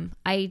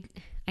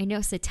 I know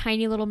it's a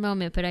tiny little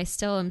moment, but I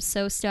still am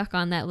so stuck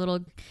on that little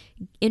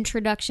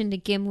introduction to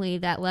Gimli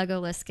that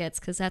Legolas gets,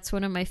 because that's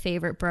one of my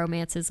favorite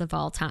bromances of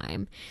all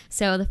time.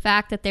 So the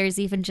fact that there's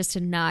even just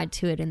a nod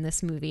to it in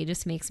this movie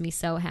just makes me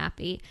so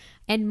happy.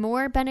 And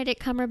more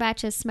Benedict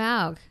Cumberbatch as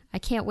Smaug. I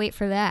can't wait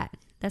for that.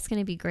 That's going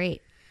to be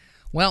great.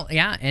 Well,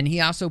 yeah, and he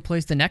also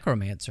plays the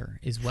Necromancer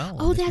as well.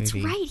 Oh, that's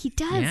movie. Right. He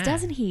does,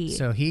 doesn't he?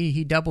 So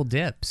he double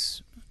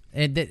dips.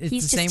 It's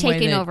He's the just same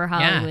taking way over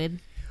Hollywood. Yeah.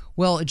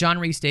 Well, John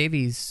Rhys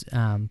Davies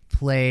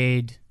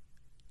played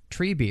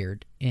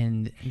Treebeard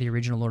in the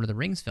original Lord of the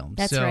Rings film.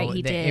 That's right,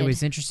 he did. It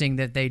was interesting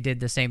that they did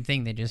the same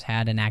thing. They just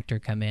had an actor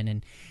come in,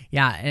 and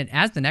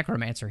as the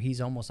Necromancer, he's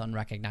almost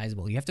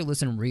unrecognizable. You have to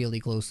listen really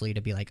closely to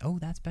be like, oh,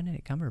 that's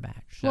Benedict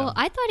Cumberbatch. So, well,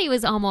 I thought he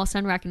was almost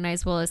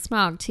unrecognizable as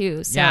Smaug,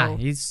 too. So. Yeah,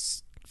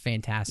 he's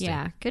fantastic.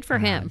 Yeah, good for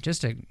him.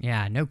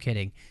 No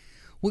kidding.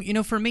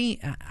 Well, for me,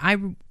 I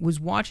was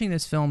watching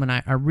this film, and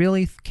I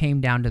really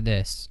came down to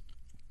this.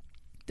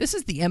 This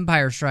is the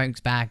Empire Strikes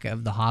Back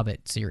of the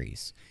Hobbit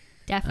series.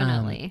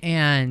 Definitely.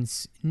 And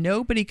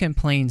nobody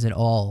complains at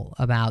all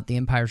about the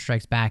Empire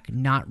Strikes Back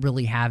not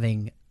really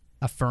having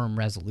a firm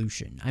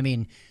resolution. I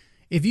mean,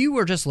 if you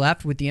were just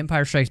left with the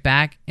Empire Strikes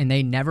Back and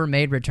they never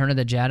made Return of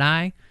the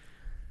Jedi,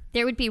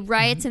 There would be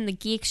riots in the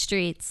geek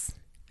streets.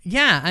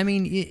 Yeah, I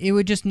mean, it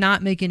would just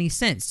not make any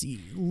sense. You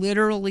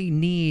literally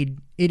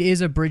it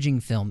is a bridging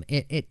film.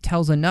 It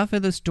tells enough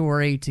of the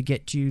story to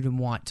get you to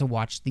want to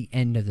watch the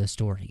end of the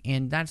story.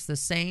 And that's the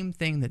same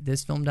thing that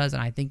this film does,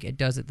 and I think it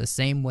does it the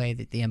same way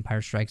that The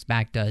Empire Strikes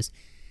Back does.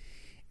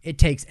 It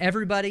takes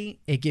everybody,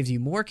 it gives you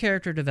more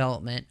character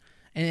development,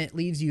 and it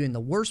leaves you in the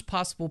worst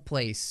possible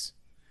place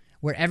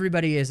where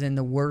everybody is in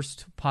the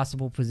worst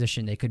possible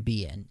position they could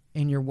be in.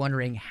 And you're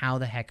wondering, how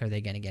the heck are they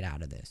going to get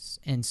out of this?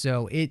 And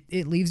so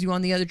it leaves you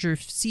on the edge of your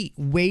seat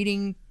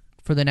waiting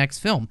for the next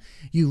film.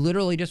 You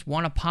literally just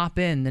want to pop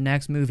in the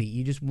next movie.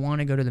 You just want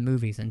to go to the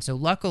movies. And so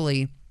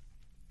luckily,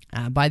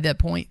 by that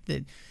point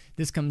that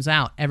this comes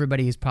out,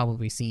 everybody has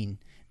probably seen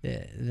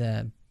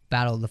the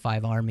Battle of the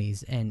Five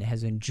Armies and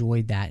has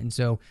enjoyed that. And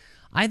so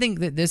I think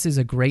that this is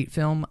a great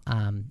film.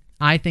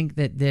 I think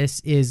that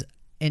this is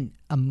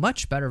a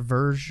much better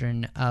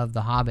version of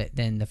The Hobbit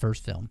than the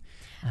first film.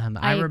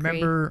 I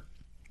remember,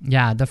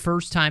 the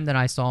first time that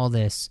I saw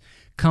this,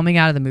 coming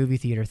out of the movie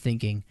theater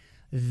thinking,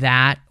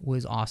 that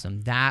was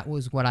awesome. That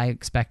was what I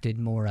expected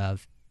more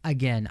of.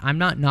 Again, I'm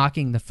not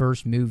knocking the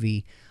first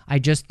movie. I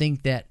just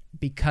think that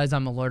because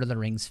I'm a Lord of the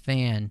Rings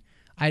fan,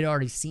 I'd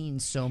already seen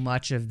so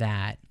much of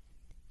that.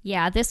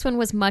 Yeah, this one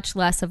was much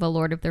less of a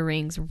Lord of the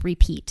Rings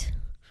repeat.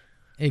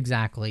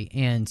 Exactly.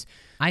 And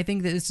I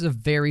think that this is a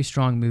very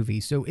strong movie.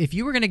 So if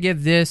you were going to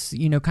give this,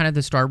 kind of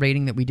the star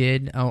rating that we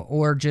did,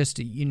 or just,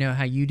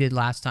 how you did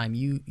last time,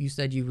 you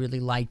said you really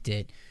liked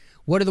it.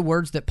 What are the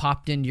words that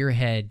popped into your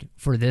head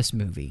for this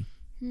movie?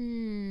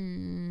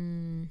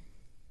 Hanging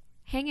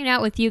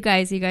out with you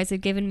guys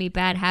have given me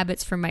bad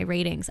habits for my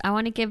ratings. I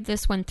want to give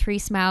this one 3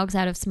 Smaugs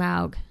out of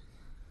Smaug.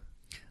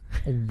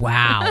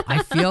 Wow.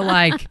 I feel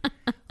like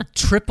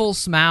triple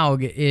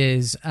Smaug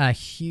is a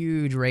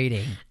huge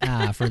rating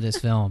for this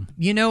film.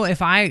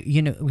 If I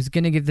was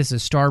going to give this a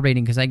star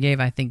rating, because I gave,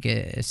 I think,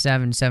 a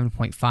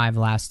 7.5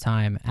 last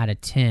time out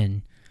of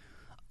 10,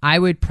 I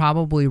would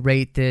probably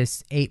rate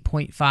this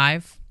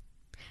 8.5.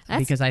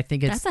 Because I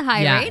think that's a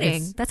high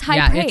rating. That's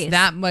high praise.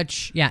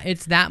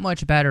 It's that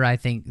much better, I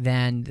think,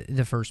 than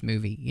the first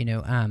movie.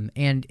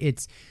 And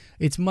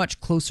it's much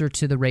closer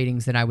to the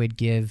ratings that I would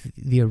give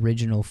the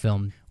original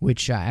film,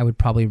 which I would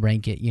probably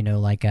rank it,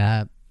 like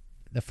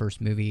the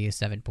first movie a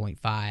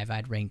 7.5.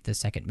 I'd rank the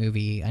second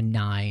movie a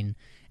 9,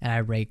 and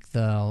I rank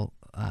the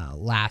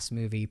last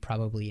movie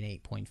probably an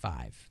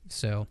 8.5.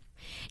 So.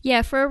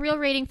 Yeah, for a real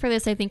rating for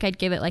this, I think I'd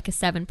give it like a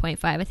 7.5.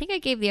 I think I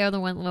gave the other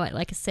one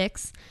like a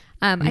 6.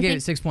 I gave it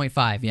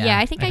 6.5. Yeah. Yeah,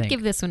 I think I'd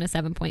give this one a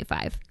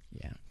 7.5.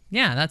 Yeah.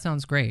 Yeah, that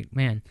sounds great,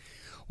 man.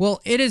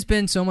 Well, it has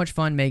been so much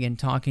fun, Megan,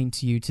 talking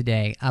to you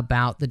today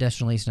about the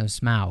Destination of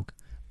Smaug.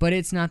 But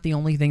it's not the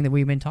only thing that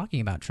we've been talking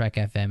about Trek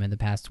FM in the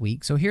past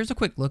week. So here's a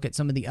quick look at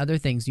some of the other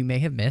things you may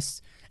have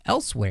missed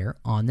elsewhere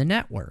on the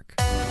network.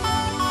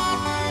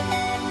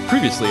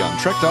 Previously on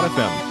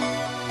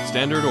Trek.fm,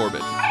 Standard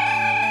Orbit.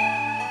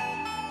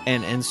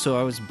 And so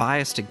I was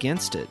biased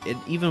against it.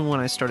 Even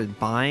when I started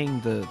buying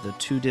the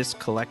 2-disc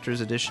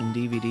collector's edition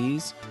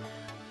DVDs,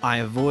 I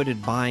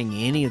avoided buying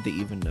any of the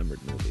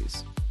even-numbered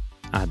movies.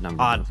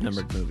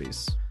 Odd-numbered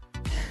movies.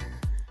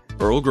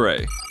 Earl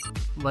Grey.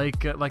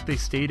 Like they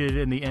stated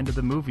in the end of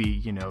the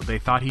movie, they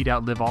thought he'd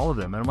outlive all of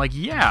them. And I'm like,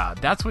 yeah,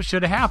 that's what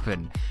should have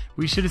happened.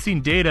 We should have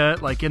seen Data,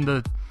 in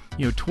the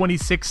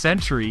 26th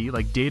century,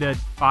 Data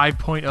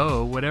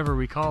 5.0, whatever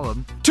we call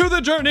him. To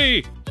the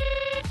journey!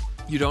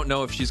 You don't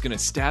know if she's going to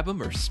stab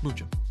him or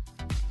smooch him.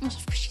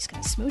 She's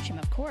going to smooch him,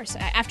 of course,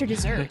 after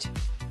dessert.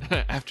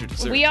 After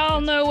dessert. We all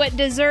know what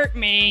dessert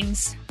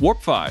means.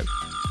 Warp 5.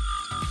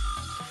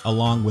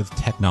 Along with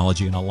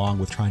technology and along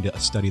with trying to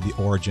study the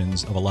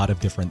origins of a lot of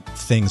different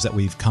things that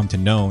we've come to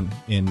know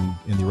in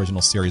the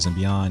original series and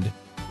beyond,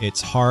 it's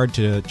hard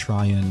to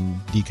try and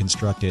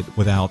deconstruct it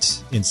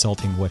without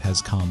insulting what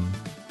has come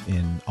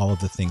in all of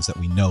the things that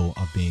we know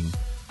of being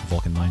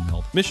Vulcan mind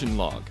meld. Mission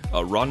Log,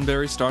 a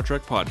Roddenberry Star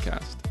Trek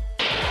podcast.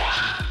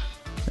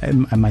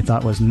 And my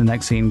thought was, in the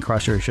next scene,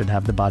 Crusher should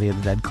have the body of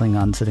the dead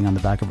Klingon sitting on the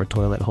back of her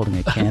toilet holding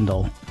a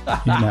candle.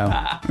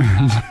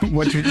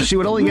 What she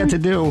would only get to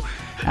do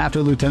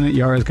after Lieutenant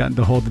Yara's gotten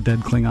to hold the dead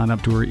Klingon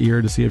up to her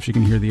ear to see if she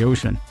can hear the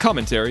ocean.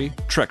 Commentary,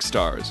 Trek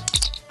Stars.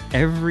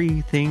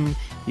 Everything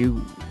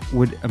you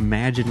would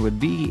imagine would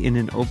be in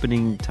an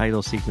opening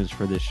title sequence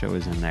for this show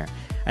is in there.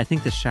 I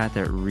think the shot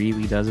that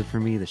really does it for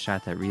me, the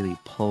shot that really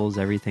pulls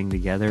everything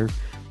together,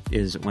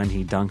 is when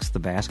he dunks the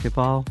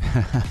basketball.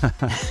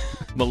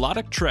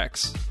 Melodic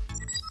Treks.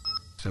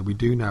 So we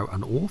do know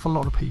an awful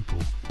lot of people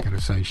get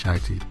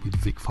associated with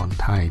Vic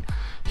Fontaine.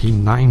 He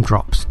name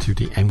drops to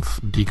the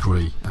nth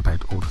degree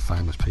about all the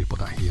famous people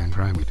that he hung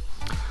around with.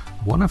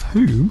 One of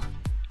whom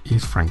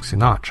is Frank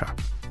Sinatra.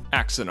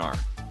 Axanar,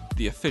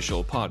 the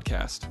official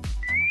podcast.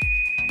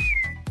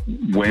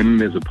 When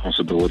there's a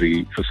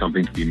possibility for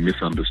something to be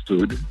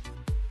misunderstood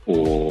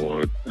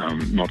or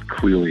not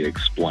clearly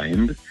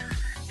explained,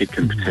 it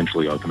can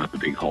potentially open up a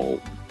big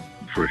hole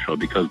for a show,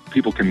 because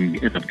people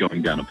can end up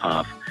going down a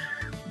path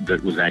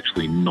that was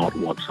actually not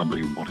what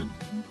somebody wanted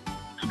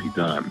to be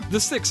done. The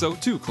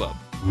 602 Club.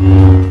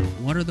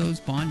 What are those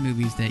Bond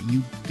movies that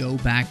you go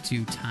back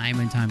to time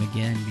and time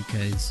again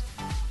because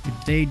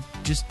they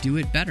just do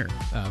it better?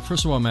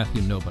 First of all,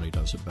 Matthew, nobody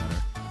does it better.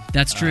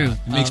 That's true.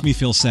 It makes me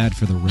feel sad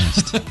for the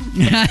rest.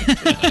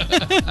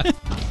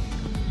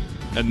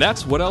 And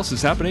that's what else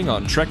is happening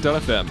on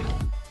Trek.fm.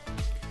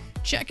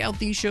 Check out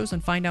these shows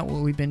and find out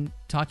what we've been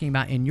talking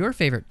about in your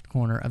favorite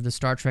corner of the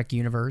Star Trek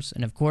universe,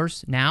 and of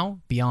course, now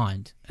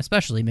beyond,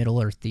 especially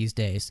Middle Earth these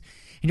days.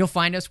 And you'll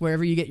find us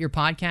wherever you get your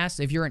podcasts.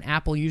 If you're an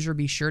Apple user,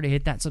 be sure to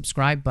hit that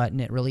subscribe button.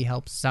 It really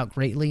helps us out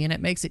greatly, and it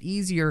makes it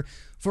easier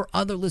for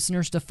other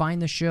listeners to find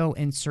the show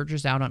and search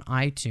us out on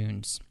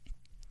iTunes.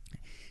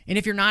 And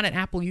if you're not an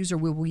Apple user,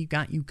 we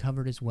got you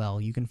covered as well.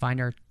 You can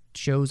find our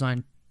shows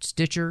on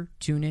Stitcher,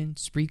 TuneIn,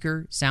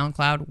 Spreaker,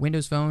 SoundCloud,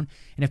 Windows Phone,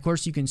 and of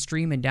course you can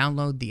stream and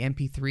download the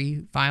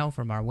MP3 file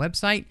from our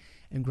website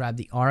and grab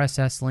the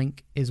RSS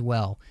link as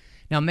well.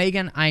 Now,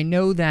 Megan, I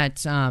know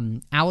that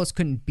Alice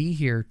couldn't be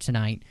here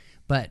tonight,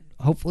 but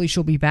hopefully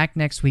she'll be back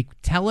next week.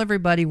 Tell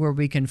everybody where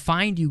we can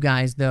find you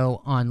guys,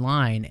 though,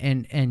 online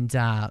and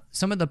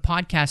some of the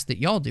podcasts that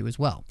y'all do as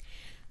well.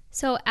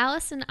 So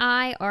Alice and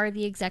I are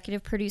the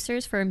executive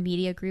producers for a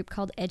media group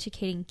called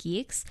Educating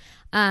Geeks.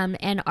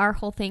 And our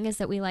whole thing is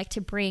that we like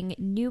to bring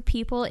new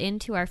people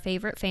into our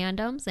favorite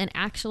fandoms. And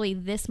actually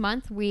this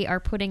month we are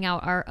putting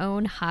out our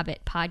own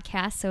Hobbit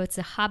podcast. So it's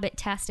a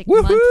Hobbit-tastic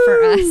month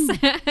for us.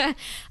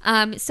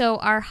 So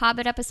our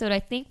Hobbit episode, I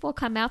think, will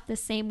come out the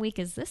same week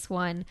as this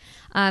one.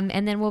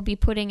 And then we'll be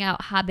putting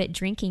out Hobbit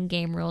drinking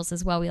game rules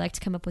as well. We like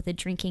to come up with a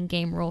drinking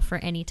game rule for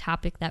any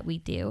topic that we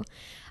do.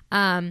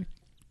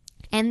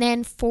 And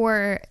then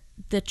for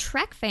the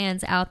Trek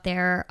fans out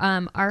there,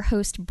 our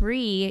host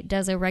Bree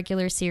does a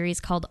regular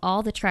series called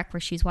All the Trek, where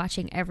she's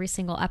watching every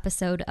single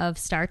episode of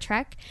Star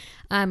Trek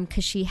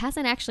because she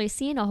hasn't actually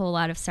seen a whole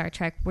lot of Star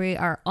Trek. We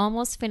are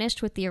almost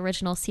finished with the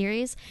original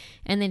series,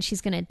 and then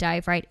she's going to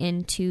dive right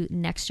into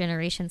Next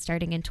Generation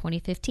starting in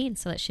 2015,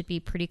 so that should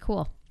be pretty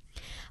cool.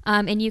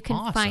 And you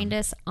can find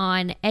us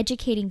on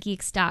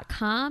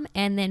educatinggeeks.com,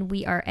 and then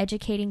we are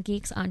Educating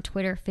Geeks on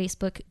Twitter,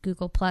 Facebook,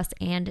 Google+,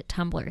 and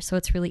Tumblr, so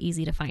it's really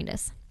easy to find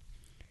us.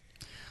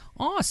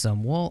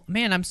 Awesome. Well,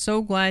 man, I'm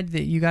so glad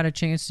that you got a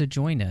chance to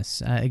join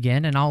us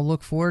again, and I'll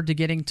look forward to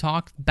getting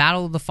talk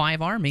Battle of the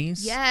Five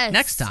Armies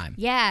next time.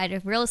 Yeah,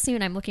 real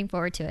soon. I'm looking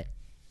forward to it.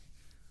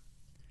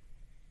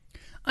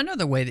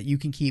 Another way that you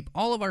can keep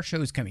all of our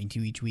shows coming to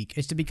you each week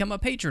is to become a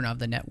patron of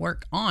the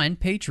network on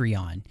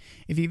Patreon.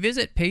 If you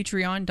visit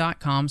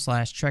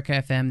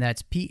patreon.com/TrekFM,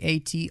 that's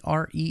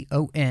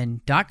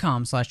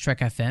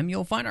patreon.com/TrekFM,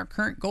 you'll find our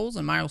current goals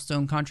and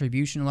milestone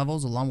contribution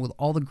levels along with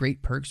all the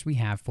great perks we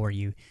have for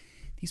you.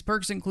 These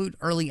perks include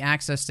early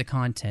access to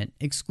content,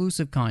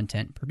 exclusive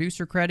content,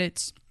 producer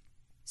credits,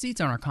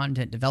 seats on our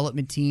content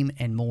development team,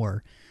 and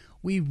more.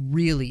 We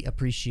really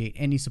appreciate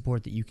any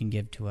support that you can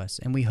give to us,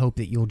 and we hope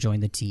that you'll join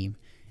the team.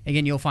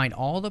 Again, you'll find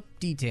all the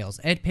details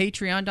at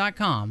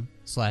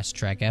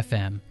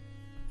patreon.com/TrekFM.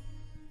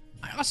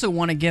 I also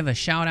want to give a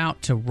shout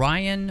out to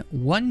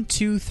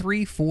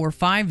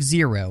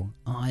Ryan123450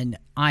 on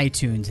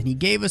iTunes, and he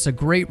gave us a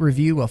great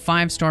review, a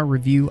 5-star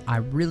review. I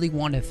really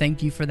want to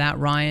thank you for that,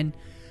 Ryan.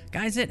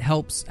 Guys, it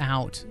helps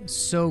out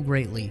so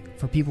greatly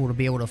for people to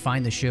be able to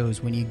find the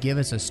shows when you give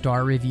us a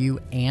star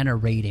review and a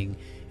rating.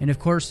 And of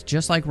course,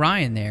 just like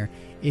Ryan there,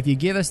 if you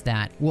give us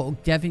that, we'll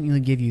definitely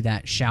give you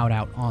that shout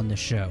out on the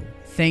show.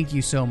 Thank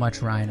you so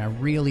much, Ryan. I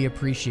really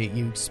appreciate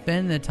you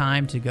spending the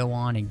time to go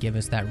on and give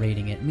us that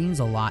rating. It means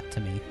a lot to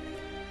me.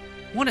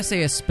 I want to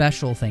say a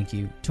special thank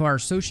you to our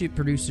associate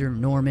producer,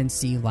 Norman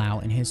C. Lau,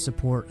 and his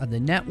support of the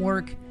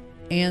network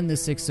and the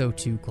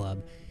 602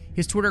 Club.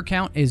 His Twitter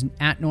account is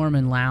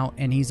 @NormanLau,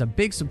 and he's a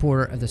big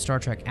supporter of the Star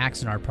Trek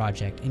Accent Art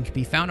Project and can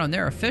be found on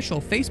their official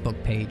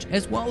Facebook page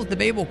as well as the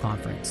Babel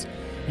Conference.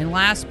 And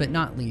last but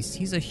not least,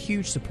 he's a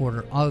huge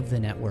supporter of the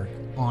network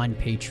on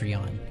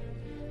Patreon.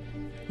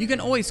 You can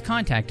always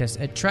contact us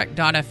at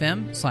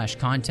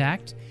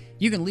trek.fm/contact.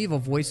 You can leave a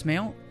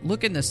voicemail,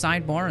 look in the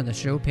sidebar on the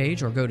show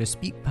page, or go to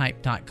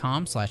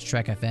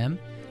speakpipe.com/trekfm.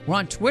 We're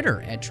on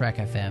Twitter at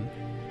TrekFM,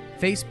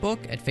 Facebook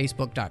at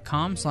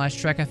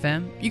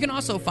facebook.com/TrekFM. You can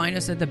also find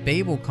us at the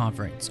Babel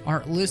Conference,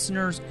 our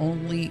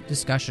listeners-only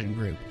discussion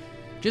group.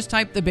 Just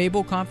type the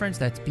Babel Conference,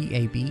 that's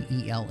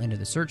BABEL, into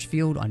the search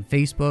field on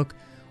Facebook,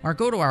 or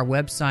go to our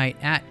website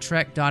at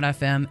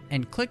trek.fm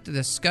and click the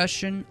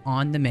discussion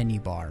on the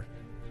menu bar.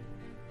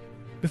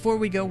 Before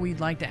we go, we'd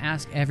like to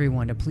ask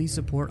everyone to please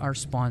support our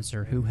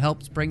sponsor who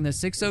helps bring the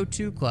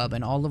 602 Club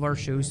and all of our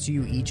shows to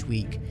you each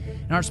week.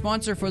 And our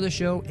sponsor for the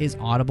show is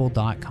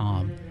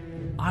Audible.com.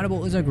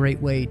 Audible is a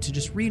great way to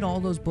just read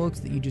all those books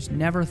that you just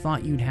never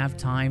thought you'd have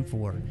time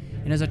for.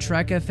 And as a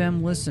Trek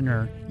FM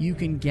listener, you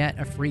can get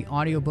a free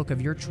audiobook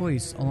of your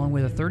choice along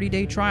with a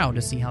 30-day trial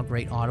to see how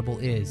great Audible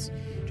is.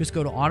 Just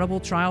go to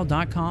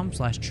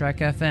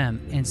audibletrial.com/TrekFM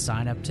and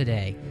sign up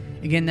today.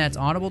 Again, that's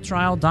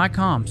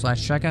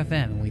audibletrial.com/TrekFM,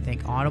 and we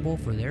thank Audible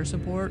for their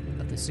support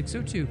of the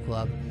 602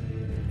 Club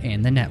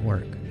and the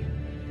network.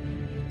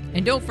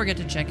 And don't forget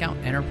to check out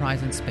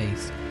Enterprise in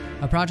Space.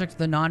 a project of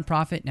the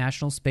nonprofit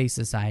National Space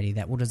Society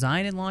that will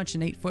design and launch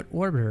an 8-foot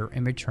orbiter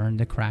and return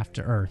the craft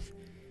to Earth.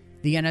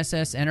 The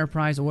NSS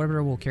Enterprise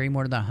orbiter will carry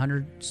more than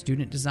 100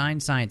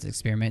 student-designed science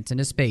experiments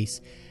into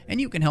space,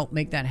 and you can help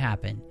make that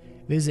happen.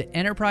 Visit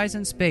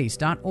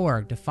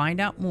enterpriseinspace.org to find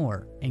out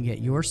more and get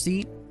your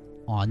seat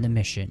on the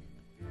mission.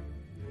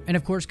 And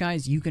of course,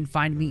 guys, you can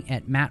find me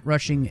at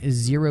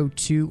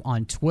MattRushing02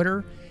 on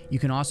Twitter. You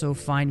can also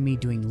find me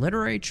doing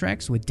Literary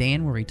Treks with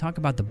Dan, where we talk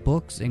about the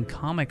books and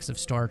comics of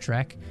Star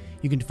Trek.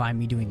 You can find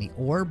me doing The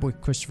Orb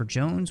with Christopher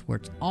Jones, where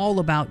it's all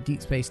about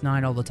Deep Space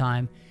Nine all the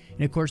time.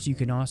 And of course, you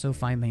can also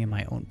find me in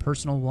my own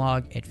personal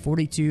blog at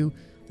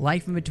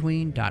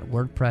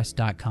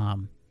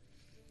 42lifeinbetween.wordpress.com.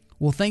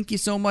 Well, thank you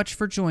so much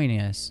for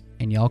joining us,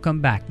 and y'all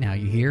come back now,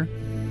 you hear?